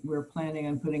 but we're planning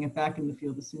on putting it back in the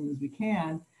field as soon as we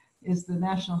can, is the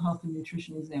National Health and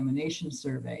Nutrition Examination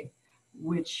Survey,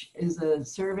 which is a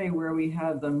survey where we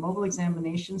have the mobile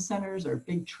examination centers or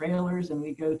big trailers, and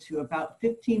we go to about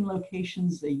 15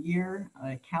 locations a year,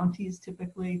 counties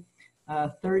typically,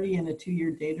 30 in a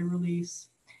 2-year data release.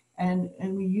 And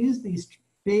we use these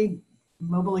big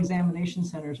mobile examination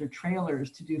centers or trailers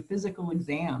to do physical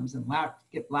exams and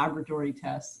get laboratory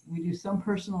tests. We do some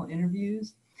personal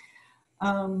interviews.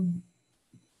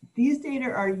 These data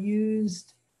are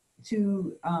used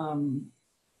to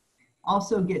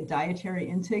also get dietary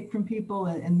intake from people,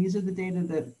 and these are the data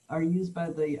that are used by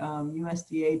the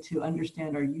USDA to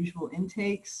understand our usual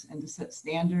intakes and to set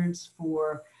standards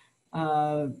for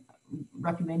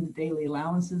recommended daily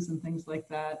allowances and things like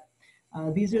that.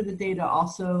 These are the data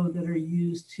also that are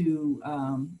used to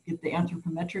get the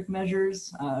anthropometric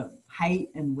measures, height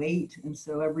and weight. And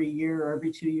so every year or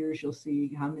every 2 years, you'll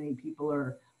see how many people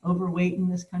are overweight in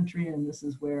this country, and this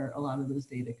is where a lot of those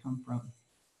data come from.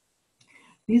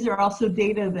 These are also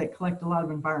data that collect a lot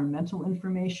of environmental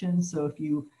information. So if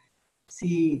you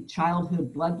see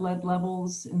childhood blood lead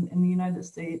levels in the United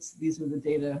States, these are the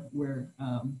data where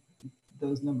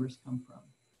those numbers come from.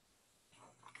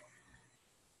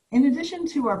 In addition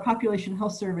to our population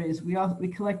health surveys, we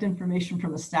collect information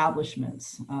from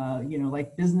establishments,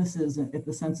 like businesses at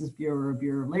the Census Bureau or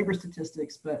Bureau of Labor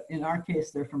Statistics, but in our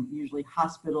case, they're from usually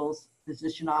hospitals,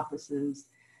 physician offices.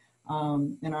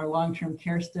 In our long-term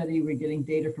care study, we're getting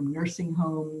data from nursing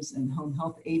homes and home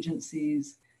health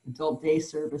agencies, adult day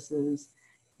services,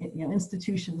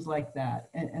 institutions like that.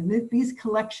 And these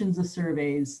collections of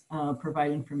surveys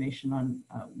provide information on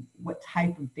what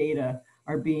type of data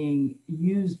are being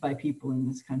used by people in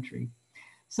this country.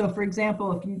 So for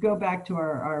example, if you go back to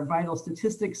our vital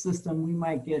statistics system, we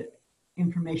might get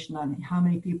information on how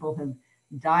many people have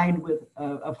died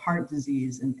of heart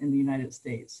disease in the United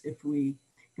States. If we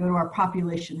go to our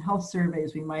population health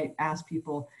surveys, we might ask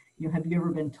people, have you ever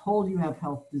been told you have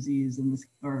health disease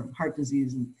or heart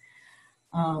disease?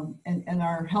 And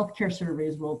our healthcare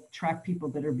surveys will track people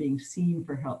that are being seen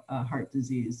for heart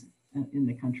disease in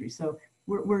the country. So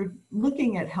we're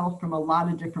looking at health from a lot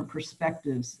of different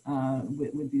perspectives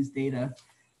with these data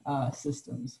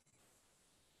systems.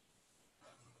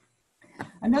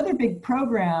 Another big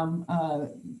program,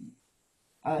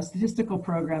 statistical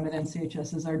program at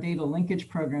NCHS is our data linkage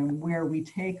program, where we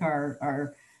take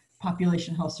our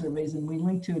population health surveys and we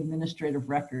link to administrative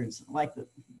records like the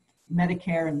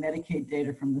Medicare and Medicaid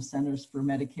data from the Centers for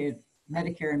Medicare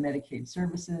and Medicaid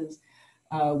Services.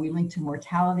 We link to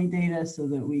mortality data so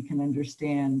that we can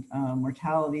understand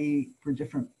mortality for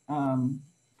different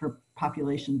for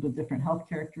populations with different health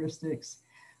characteristics.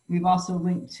 We've also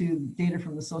linked to data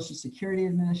from the Social Security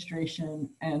Administration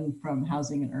and from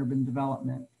Housing and Urban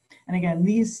Development. And again,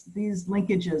 these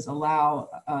linkages allow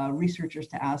researchers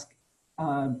to ask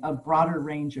a broader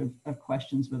range of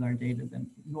questions with our data than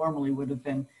normally would have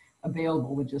been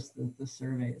available with just the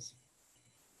surveys.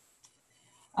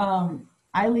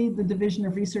 I lead the Division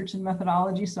of Research and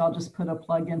Methodology, so I'll just put a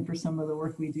plug in for some of the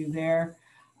work we do there.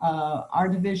 Our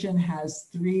division has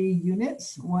 3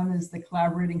 units. One is the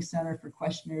Collaborating Center for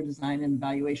Questionnaire Design and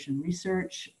Evaluation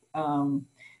Research.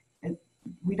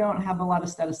 We don't have a lot of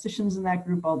statisticians in that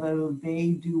group, although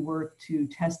they do work to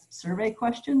test survey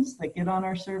questions that get on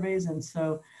our surveys. And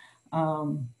so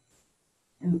the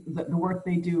work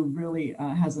they do really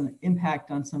has an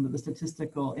impact on some of the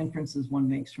statistical inferences one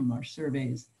makes from our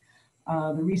surveys.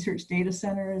 The research data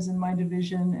center is in my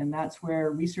division, and that's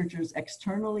where researchers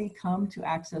externally come to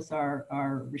access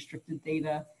our restricted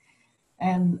data.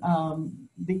 And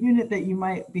the unit that you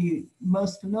might be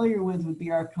most familiar with would be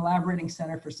our Collaborating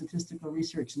Center for Statistical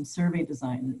Research and Survey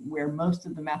Design, where most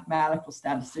of the mathematical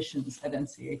statisticians at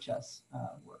NCHS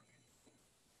work.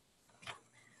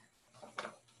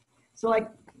 So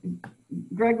like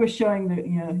Greg was showing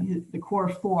the core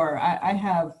four, I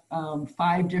have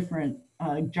 5 different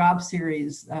job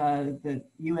series that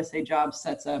USA Jobs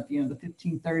sets up, the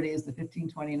 1530s, the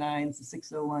 1529s, the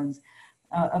 601s,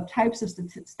 of types of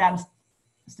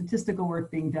statistical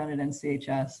work being done at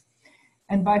NCHS.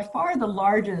 And by far the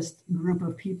largest group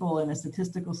of people in a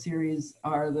statistical series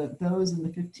are those in the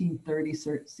 1530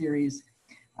 series.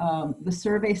 The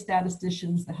survey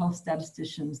statisticians, the health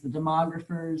statisticians, the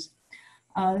demographers.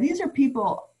 These are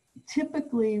people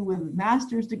typically with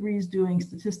master's degrees doing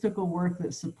statistical work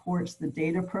that supports the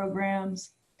data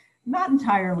programs. Not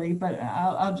entirely, but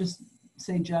I'll just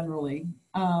say generally.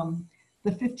 The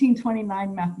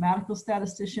 1529 mathematical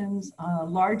statisticians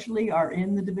largely are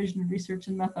in the Division of Research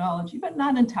and Methodology, but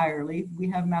not entirely. We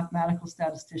have mathematical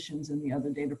statisticians in the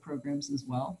other data programs as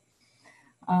well.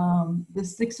 The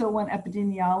 601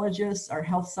 epidemiologists are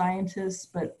health scientists,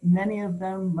 but many of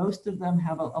them, most of them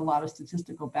have a lot of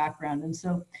statistical background. And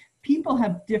so people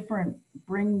have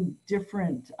bring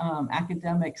different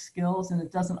academic skills, and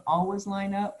it doesn't always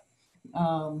line up.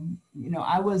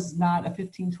 I was not a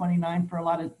 1529 for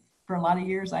a lot of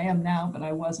years. I am now, but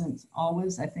I wasn't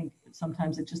always. I think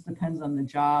sometimes it just depends on the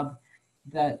job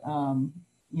that one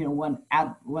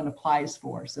applies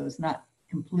for. So it's not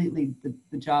completely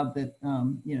the job that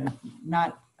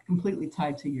not completely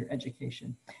tied to your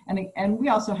education. And we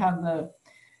also have the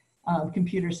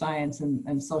computer science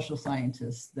and social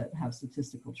scientists that have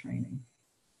statistical training.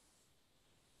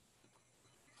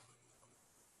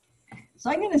 So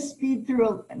I'm going to speed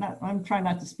through, I'm trying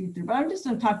not to speed through, but I'm just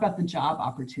going to talk about the job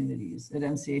opportunities at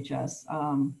NCHS.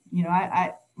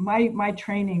 My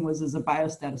training was as a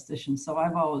biostatistician, so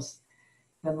I've always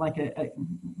been like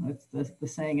what's the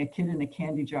saying, a kid in a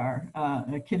candy jar,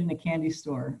 a kid in a candy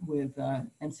store with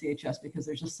NCHS, because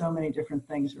there's just so many different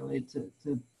things related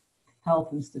to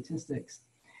health and statistics.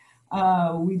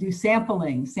 We do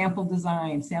sampling, sample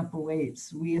design, sample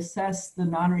weights. We assess the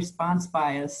non-response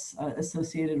bias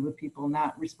associated with people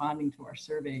not responding to our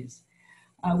surveys.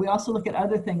 We also look at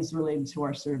other things related to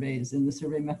our surveys in the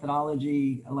survey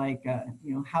methodology, like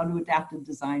how do adaptive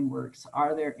design works?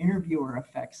 Are there interviewer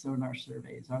effects on our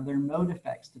surveys? Are there mode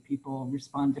effects? Do people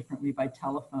respond differently by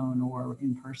telephone or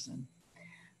in person?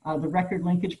 The record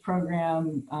linkage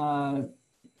program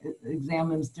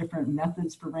examines different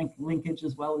methods for linkage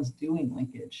as well as doing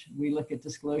linkage. We look at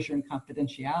disclosure and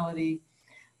confidentiality.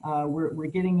 We're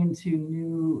getting into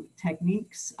new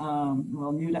techniques,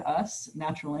 new to us,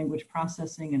 natural language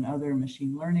processing and other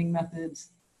machine learning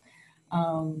methods.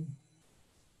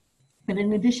 But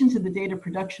in addition to the data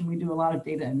production, we do a lot of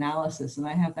data analysis, and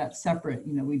I have that separate.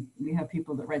 We have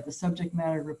people that write the subject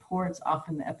matter reports,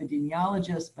 often the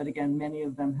epidemiologists, but again, many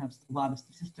of them have a lot of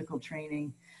statistical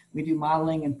training. We do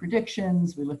modeling and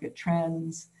predictions. We look at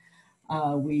trends.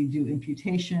 We do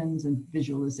imputations and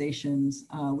visualizations.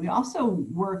 We also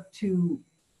work to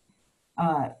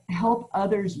help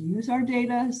others use our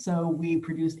data. So we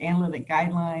produce analytic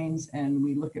guidelines, and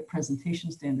we look at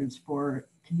presentation standards for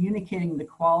communicating the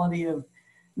quality of,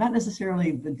 not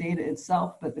necessarily the data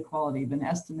itself, but the quality of an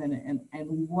estimate and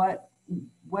what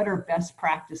are best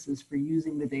practices for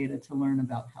using the data to learn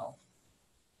about health.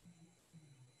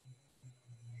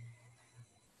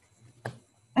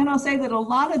 And I'll say that a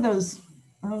lot of those,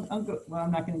 well,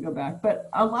 I'm not going to go back, but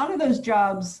a lot of those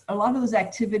jobs, a lot of those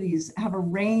activities have a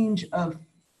range of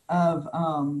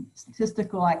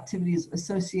statistical activities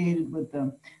associated with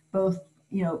them, both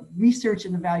research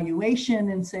and evaluation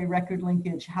and say record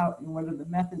linkage, what are the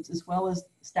methods, as well as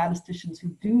statisticians who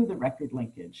do the record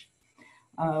linkage.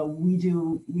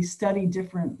 We study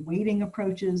different weighting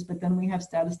approaches, but then we have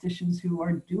statisticians who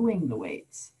are doing the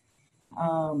weights.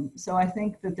 So I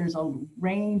think that there's a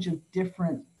range of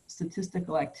different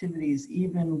statistical activities,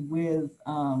 even with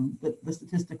the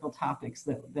statistical topics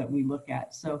that we look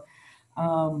at. So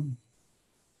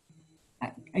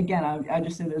again, I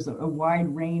just say there's a wide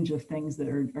range of things that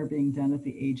are being done at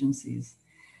the agency.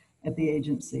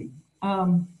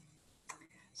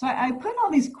 So I put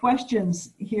all these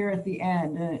questions here at the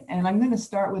end, and I'm going to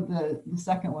start with the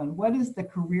second one. What is the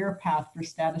career path for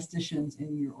statisticians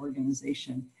in your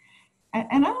organization?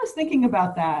 And I was thinking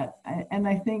about that, and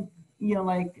I think,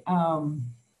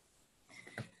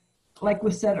 like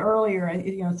was said earlier,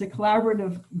 it's a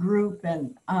collaborative group,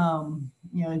 and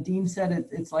you know, Dean said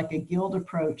it's like a guild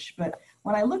approach, but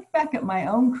when I look back at my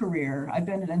own career, I've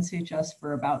been at NCHS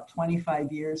for about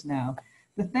 25 years now.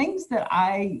 The things that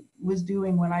I was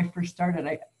doing when I first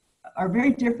started are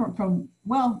very different from,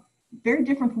 well, very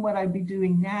different from what I'd be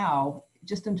doing now,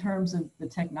 just in terms of the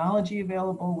technology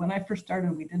available. When I first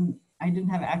started, I didn't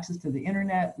have access to the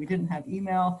internet. We didn't have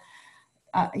email.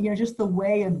 You know, just the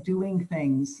way of doing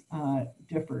things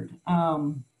differed.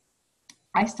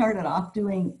 I started off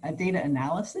doing a data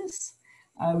analysis.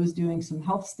 I was doing some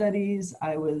health studies.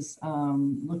 I was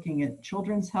looking at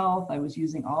children's health. I was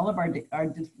using all of our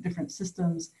different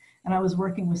systems, and I was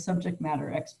working with subject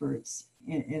matter experts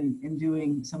in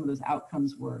doing some of those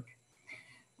outcomes work.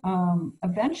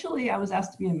 Eventually, I was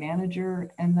asked to be a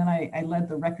manager, and then I led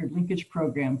the record linkage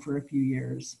program for a few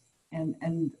years,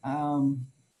 and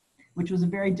which was a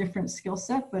very different skill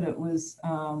set, but it was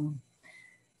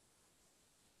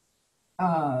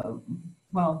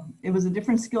well, it was a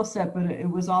different skill set, but it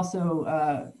was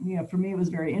also, you know, for me, it was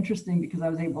very interesting because I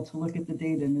was able to look at the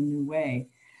data in a new way.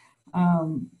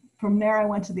 From there, I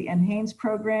went to the NHANES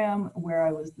program, where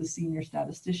I was the senior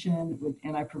statistician,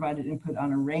 and I provided input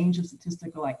on a range of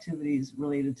statistical activities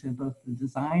related to both the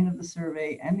design of the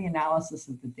survey and the analysis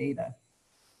of the data.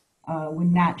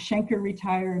 When Nat Schenker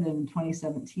retired in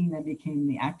 2017, I became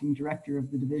the acting director of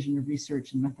the Division of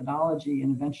Research and Methodology,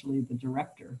 and eventually the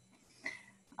director.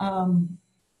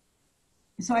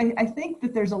 So I think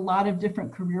that there's a lot of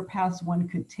different career paths one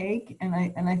could take, and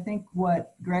I think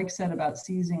what Greg said about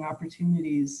seizing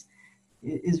opportunities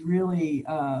is really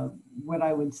what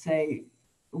I would say,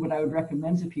 what I would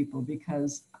recommend to people,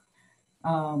 because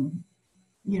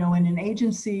you know, in an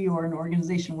agency or an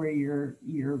organization where you're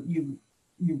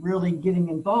really getting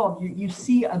involved, you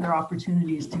see other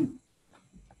opportunities to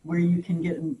where you can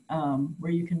get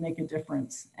where you can make a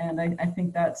difference, and I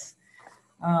think that's.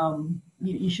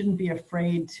 You shouldn't be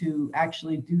afraid to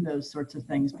actually do those sorts of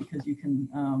things, because you can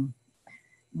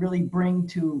really bring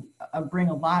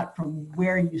a lot from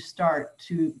where you start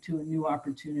to a new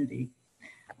opportunity.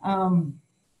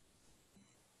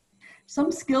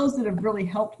 Some skills that have really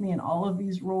helped me in all of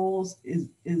these roles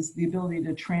is the ability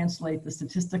to translate the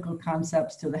statistical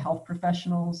concepts to the health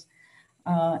professionals,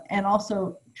 and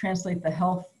also translate the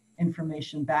health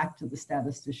information back to the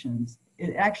statisticians.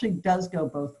 It actually does go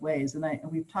both ways, and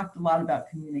we've talked a lot about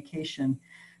communication,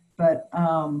 but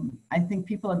I think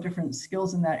people have different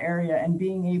skills in that area, and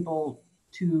being able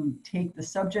to take the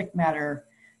subject matter,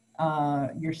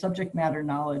 your subject matter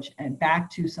knowledge, and back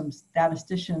to some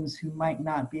statisticians who might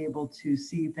not be able to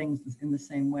see things in the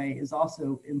same way is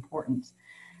also important.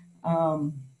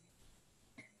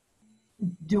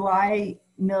 Do I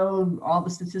know all the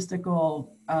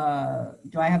statistical,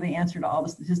 do I have the answer to all the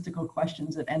statistical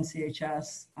questions at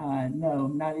NCHS? No,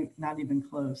 not even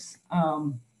close.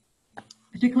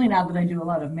 Particularly now that I do a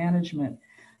lot of management,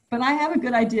 but I have a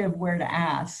good idea of where to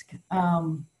ask.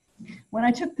 When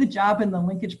I took the job in the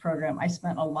linkage program, I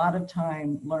spent a lot of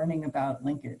time learning about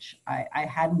linkage. I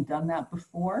hadn't done that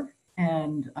before,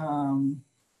 and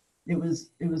it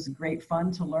was great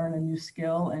fun to learn a new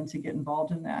skill and to get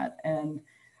involved in that. And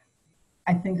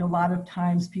I think a lot of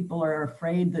times people are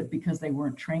afraid that because they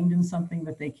weren't trained in something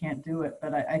that they can't do it.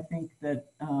 But I think that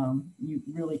you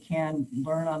really can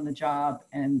learn on the job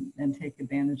and take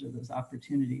advantage of those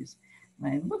opportunities.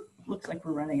 And looks like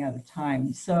we're running out of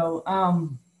time. So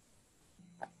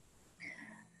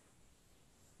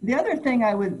the other thing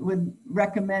I would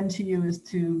recommend to you is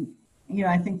to, you know,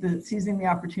 I think that seizing the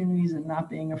opportunities and not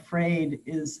being afraid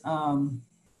is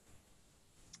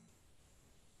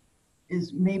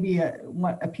maybe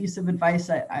a piece of advice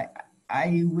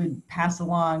I would pass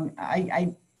along.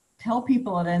 I tell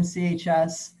people at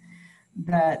NCHS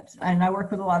that, and I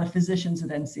work with a lot of physicians at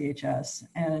NCHS,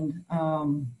 and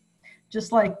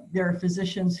just like there are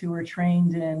physicians who are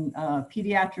trained in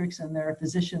pediatrics, and there are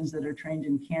physicians that are trained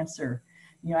in cancer.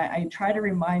 You know, I try to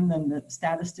remind them that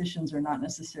statisticians are not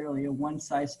necessarily a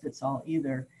one-size-fits-all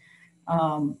either.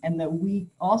 And that we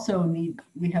also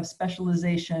we have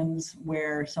specializations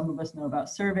where some of us know about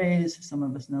surveys, some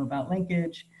of us know about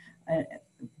linkage,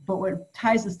 but what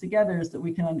ties us together is that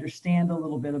we can understand a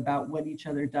little bit about what each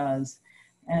other does.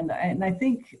 And I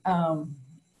think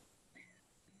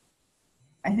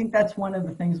that's one of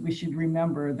the things we should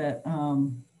remember, that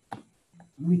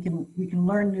we can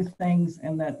learn new things,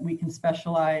 and that we can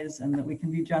specialize, and that we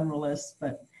can be generalists,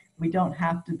 but we don't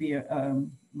have to be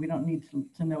we don't need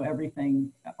to know everything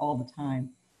all the time.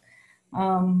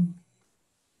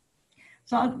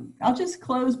 So I'll just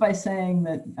close by saying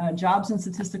that jobs in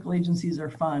statistical agencies are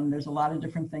fun. There's a lot of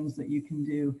different things that you can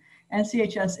do.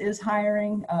 NCHS is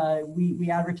hiring. We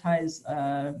advertise,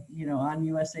 you know, on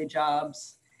USA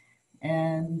Jobs,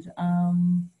 and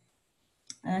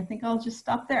I think I'll just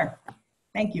stop there.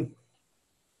 Thank you.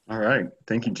 All right,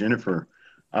 thank you, Jennifer.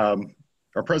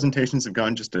 Our presentations have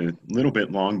gone just a little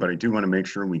bit long, but I do want to make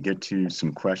sure we get to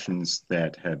some questions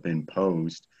that have been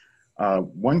posed.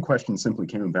 One question simply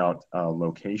came about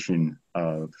location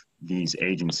of these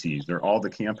agencies. Are all the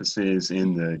campuses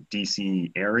in the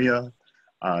DC area?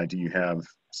 Do you have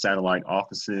satellite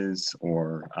offices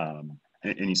or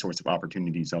any sorts of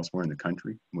opportunities elsewhere in the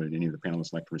country? Would any of the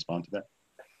panelists like to respond to that?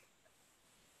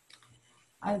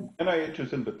 NIH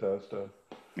is in Bethesda.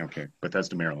 Okay,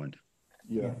 Bethesda, Maryland.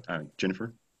 Yeah.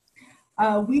 Jennifer?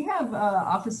 We have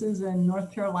offices in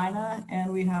North Carolina,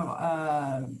 and we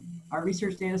have our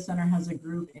research data center has a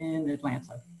group in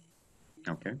Atlanta.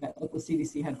 Okay. At the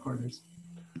CDC headquarters.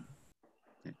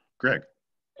 Greg?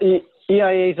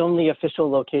 EIA's only official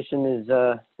location is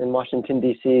in Washington,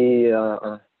 D.C.,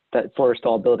 that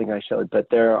Forrestal building I showed, but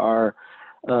there are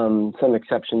some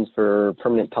exceptions for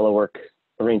permanent telework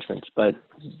arrangements, but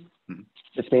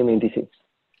it's mainly in D.C.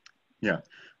 Yeah.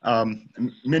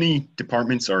 Many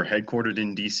departments are headquartered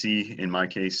in DC. In my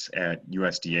case, at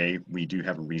USDA, we do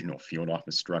have a regional field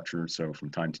office structure. So from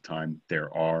time to time,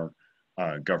 there are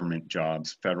government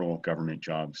jobs, federal government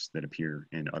jobs that appear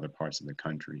in other parts of the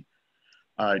country.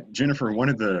 Jennifer, one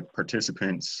of the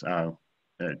participants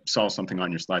saw something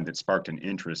on your slide that sparked an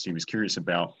interest. He was curious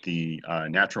about the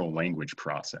natural language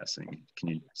processing. Can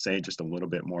you say just a little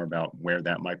bit more about where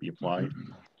that might be applied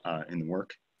in the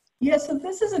work? Yeah, so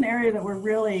this is an area that we're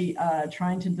really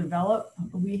trying to develop.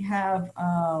 We have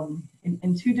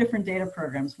in two different data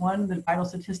programs. One, the vital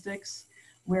statistics,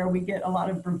 where we get a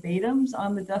lot of verbatims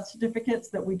on the death certificates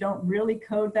that we don't really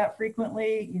code that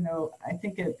frequently. You know, I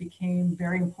think it became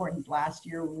very important last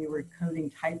year when we were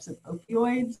coding types of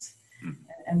opioids.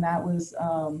 And that was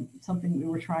something we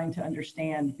were trying to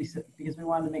understand because we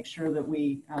wanted to make sure that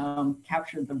we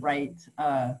captured the right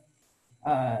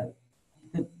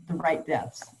the right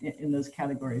deaths in those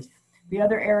categories. The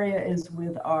other area is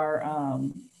with our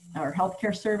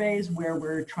healthcare surveys, where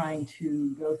we're trying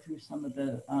to go through some of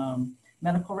the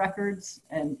medical records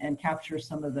and capture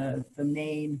some of the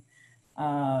main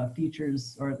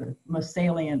features or the most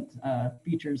salient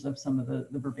features of some of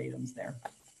the verbatims there.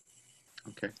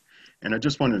 Okay. And I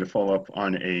just wanted to follow up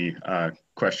on a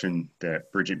question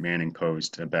that Bridget Manning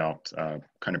posed about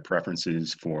kind of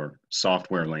preferences for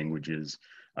software languages.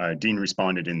 Dean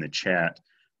responded in the chat,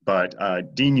 but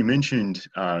Dean, you mentioned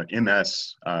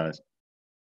MS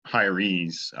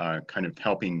hirees kind of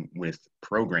helping with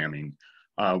programming.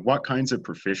 What kinds of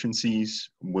proficiencies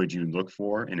would you look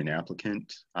for in an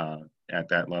applicant at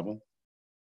that level?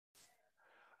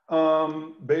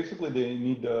 Basically, they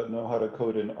need to know how to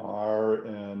code in R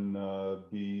and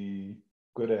be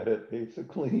good at it,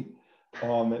 basically.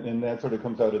 And that sort of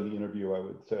comes out in the interview, I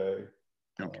would say.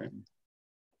 Okay.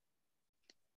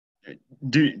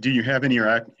 Do you have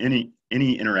any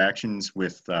interactions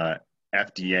with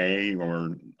FDA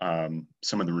or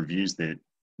some of the reviews that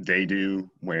they do,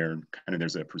 where kind of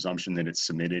there's a presumption that it's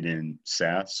submitted in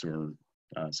SAS or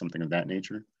something of that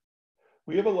nature?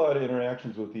 We have a lot of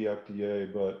interactions with the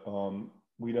FDA, but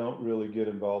we don't really get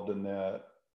involved in that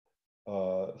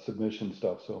submission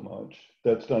stuff so much.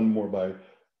 That's done more by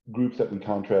groups that we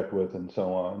contract with and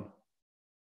so on.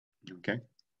 Okay.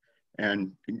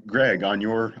 And Greg, on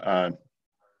your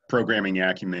programming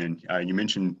acumen, you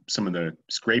mentioned some of the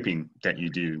scraping that you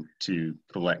do to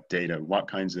collect data. What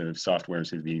kinds of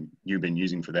softwares have you been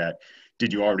using for that?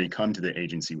 Did you already come to the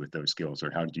agency with those skills,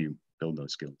 or how did you build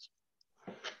those skills?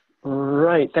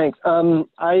 Right, thanks.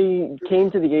 I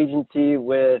came to the agency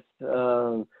with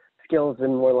skills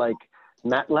in more like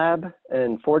MATLAB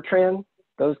and Fortran,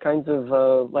 those kinds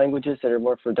of languages that are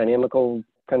more for dynamical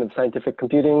kind of scientific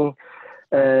computing.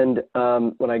 And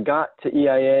when I got to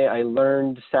EIA, I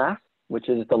learned SAS, which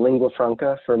is the lingua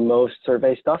franca for most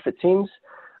survey stuff, it seems.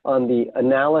 On the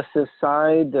analysis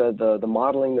side, the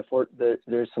modeling,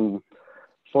 there's some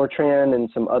Fortran and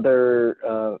some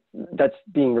other, that's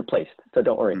being replaced, so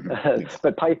don't worry.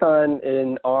 But Python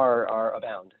and R are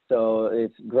abound. So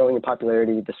it's growing in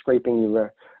popularity. The scraping you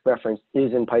referenced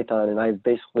is in Python, and I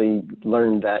basically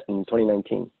learned that in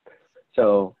 2019.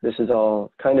 So this is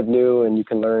all kind of new, and you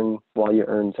can learn while you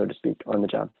earn, so to speak, on the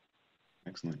job.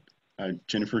 Excellent.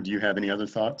 Jennifer, do you have any other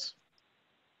thoughts?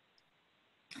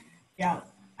 Yeah,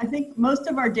 I think most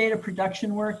of our data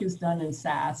production work is done in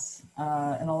SAS,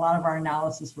 and a lot of our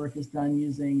analysis work is done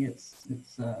using its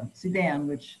Sudan,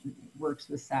 which works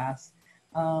with SAS.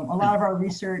 A lot of our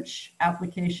research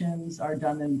applications are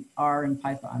done in R and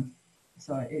Python,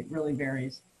 so it really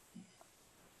varies.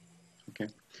 Okay.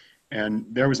 And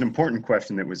there was an important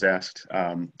question that was asked,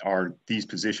 are these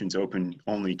positions open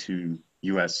only to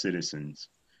US citizens?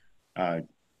 Dean's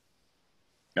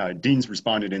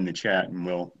responded in the chat, and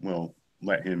we'll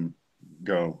let him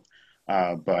go.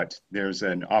 But there's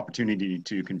an opportunity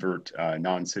to convert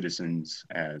non-citizens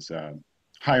as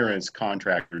hire as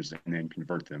contractors and then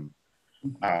convert them.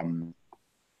 And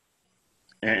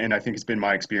I think it's been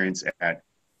my experience at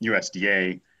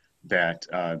USDA that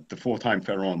the full-time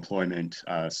federal employment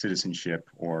citizenship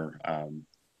or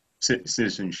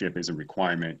citizenship is a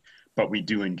requirement, but we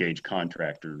do engage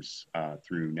contractors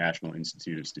through National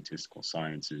Institute of Statistical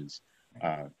Sciences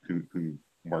who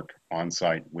work on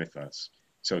site with us.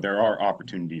 So there are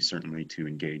opportunities certainly to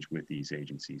engage with these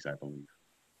agencies, I believe.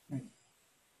 Right.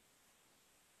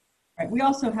 Right. We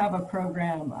also have a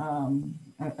program,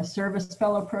 a service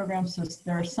fellow program. So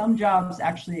there are some jobs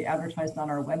actually advertised on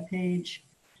our webpage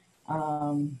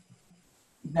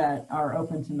that are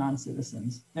open to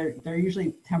non-citizens. They're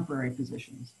usually temporary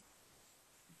positions.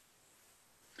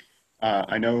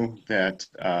 I know that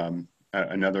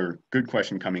another good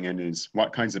question coming in is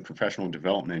what kinds of professional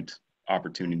development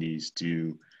opportunities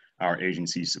do our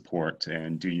agencies support,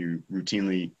 and do you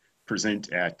routinely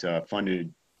present at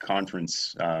funded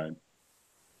conference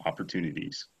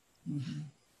opportunities? Mm-hmm.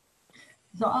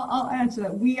 So I'll answer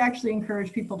that. We actually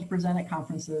encourage people to present at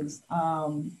conferences.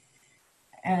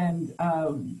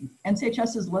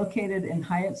 NCHS is located in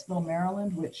Hyattsville,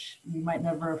 Maryland, which you might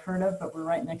never have heard of, but we're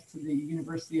right next to the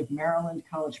University of Maryland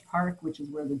College Park, which is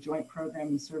where the Joint Program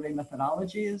and Survey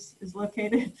Methodology is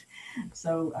located.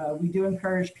 So we do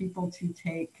encourage people to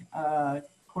take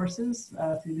courses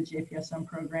through the JPSM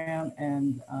program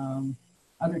and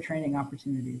other training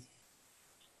opportunities.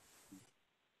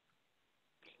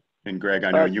 And Greg, I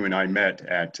know you and I met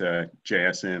at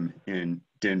JSM in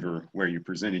Denver where you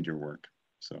presented your work.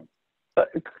 So.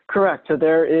 Correct. So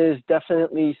there is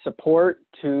definitely support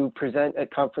to present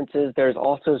at conferences. There's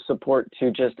also support to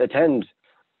just attend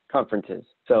conferences.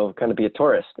 So kind of be a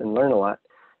tourist and learn a lot.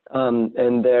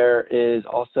 And there is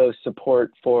also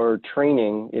support for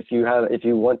training if you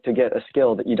want to get a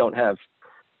skill that you don't have.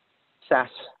 SAS,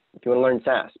 if you want to learn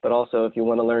SAS, but also if you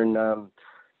want to learn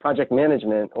project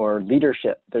management or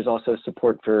leadership, there's also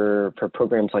support for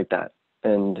programs like that.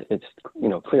 And it's, you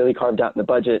know, clearly carved out in the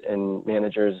budget, and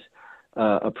managers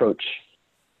approach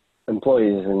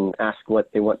employees and ask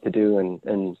what they want to do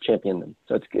and champion them.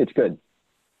 So it's good.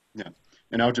 Yeah,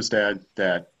 and I'll just add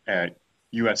that at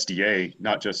USDA,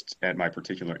 not just at my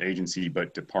particular agency,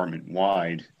 but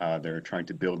department-wide, they're trying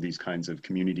to build these kinds of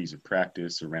communities of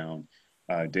practice around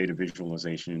data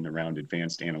visualization, around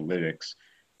advanced analytics.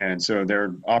 And so there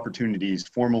are opportunities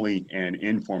formally and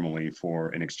informally for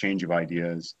an exchange of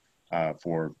ideas,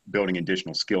 for building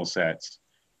additional skill sets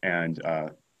and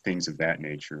things of that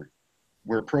nature.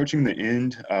 We're approaching the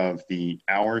end of the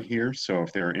hour here, so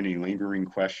if there are any lingering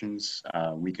questions,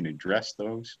 we can address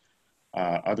those.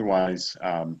 Otherwise,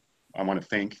 I want to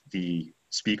thank the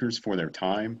speakers for their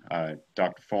time,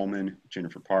 Dr. Folman,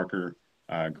 Jennifer Parker,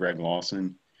 Greg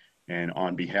Lawson, and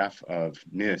on behalf of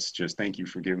NISS, just thank you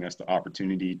for giving us the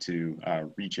opportunity to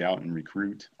reach out and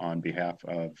recruit on behalf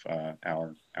of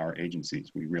our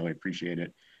agencies. We really appreciate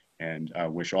it, and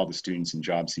wish all the students and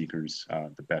job seekers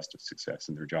the best of success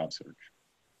in their job search.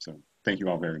 So thank you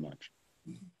all very much.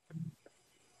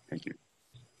 Thank you.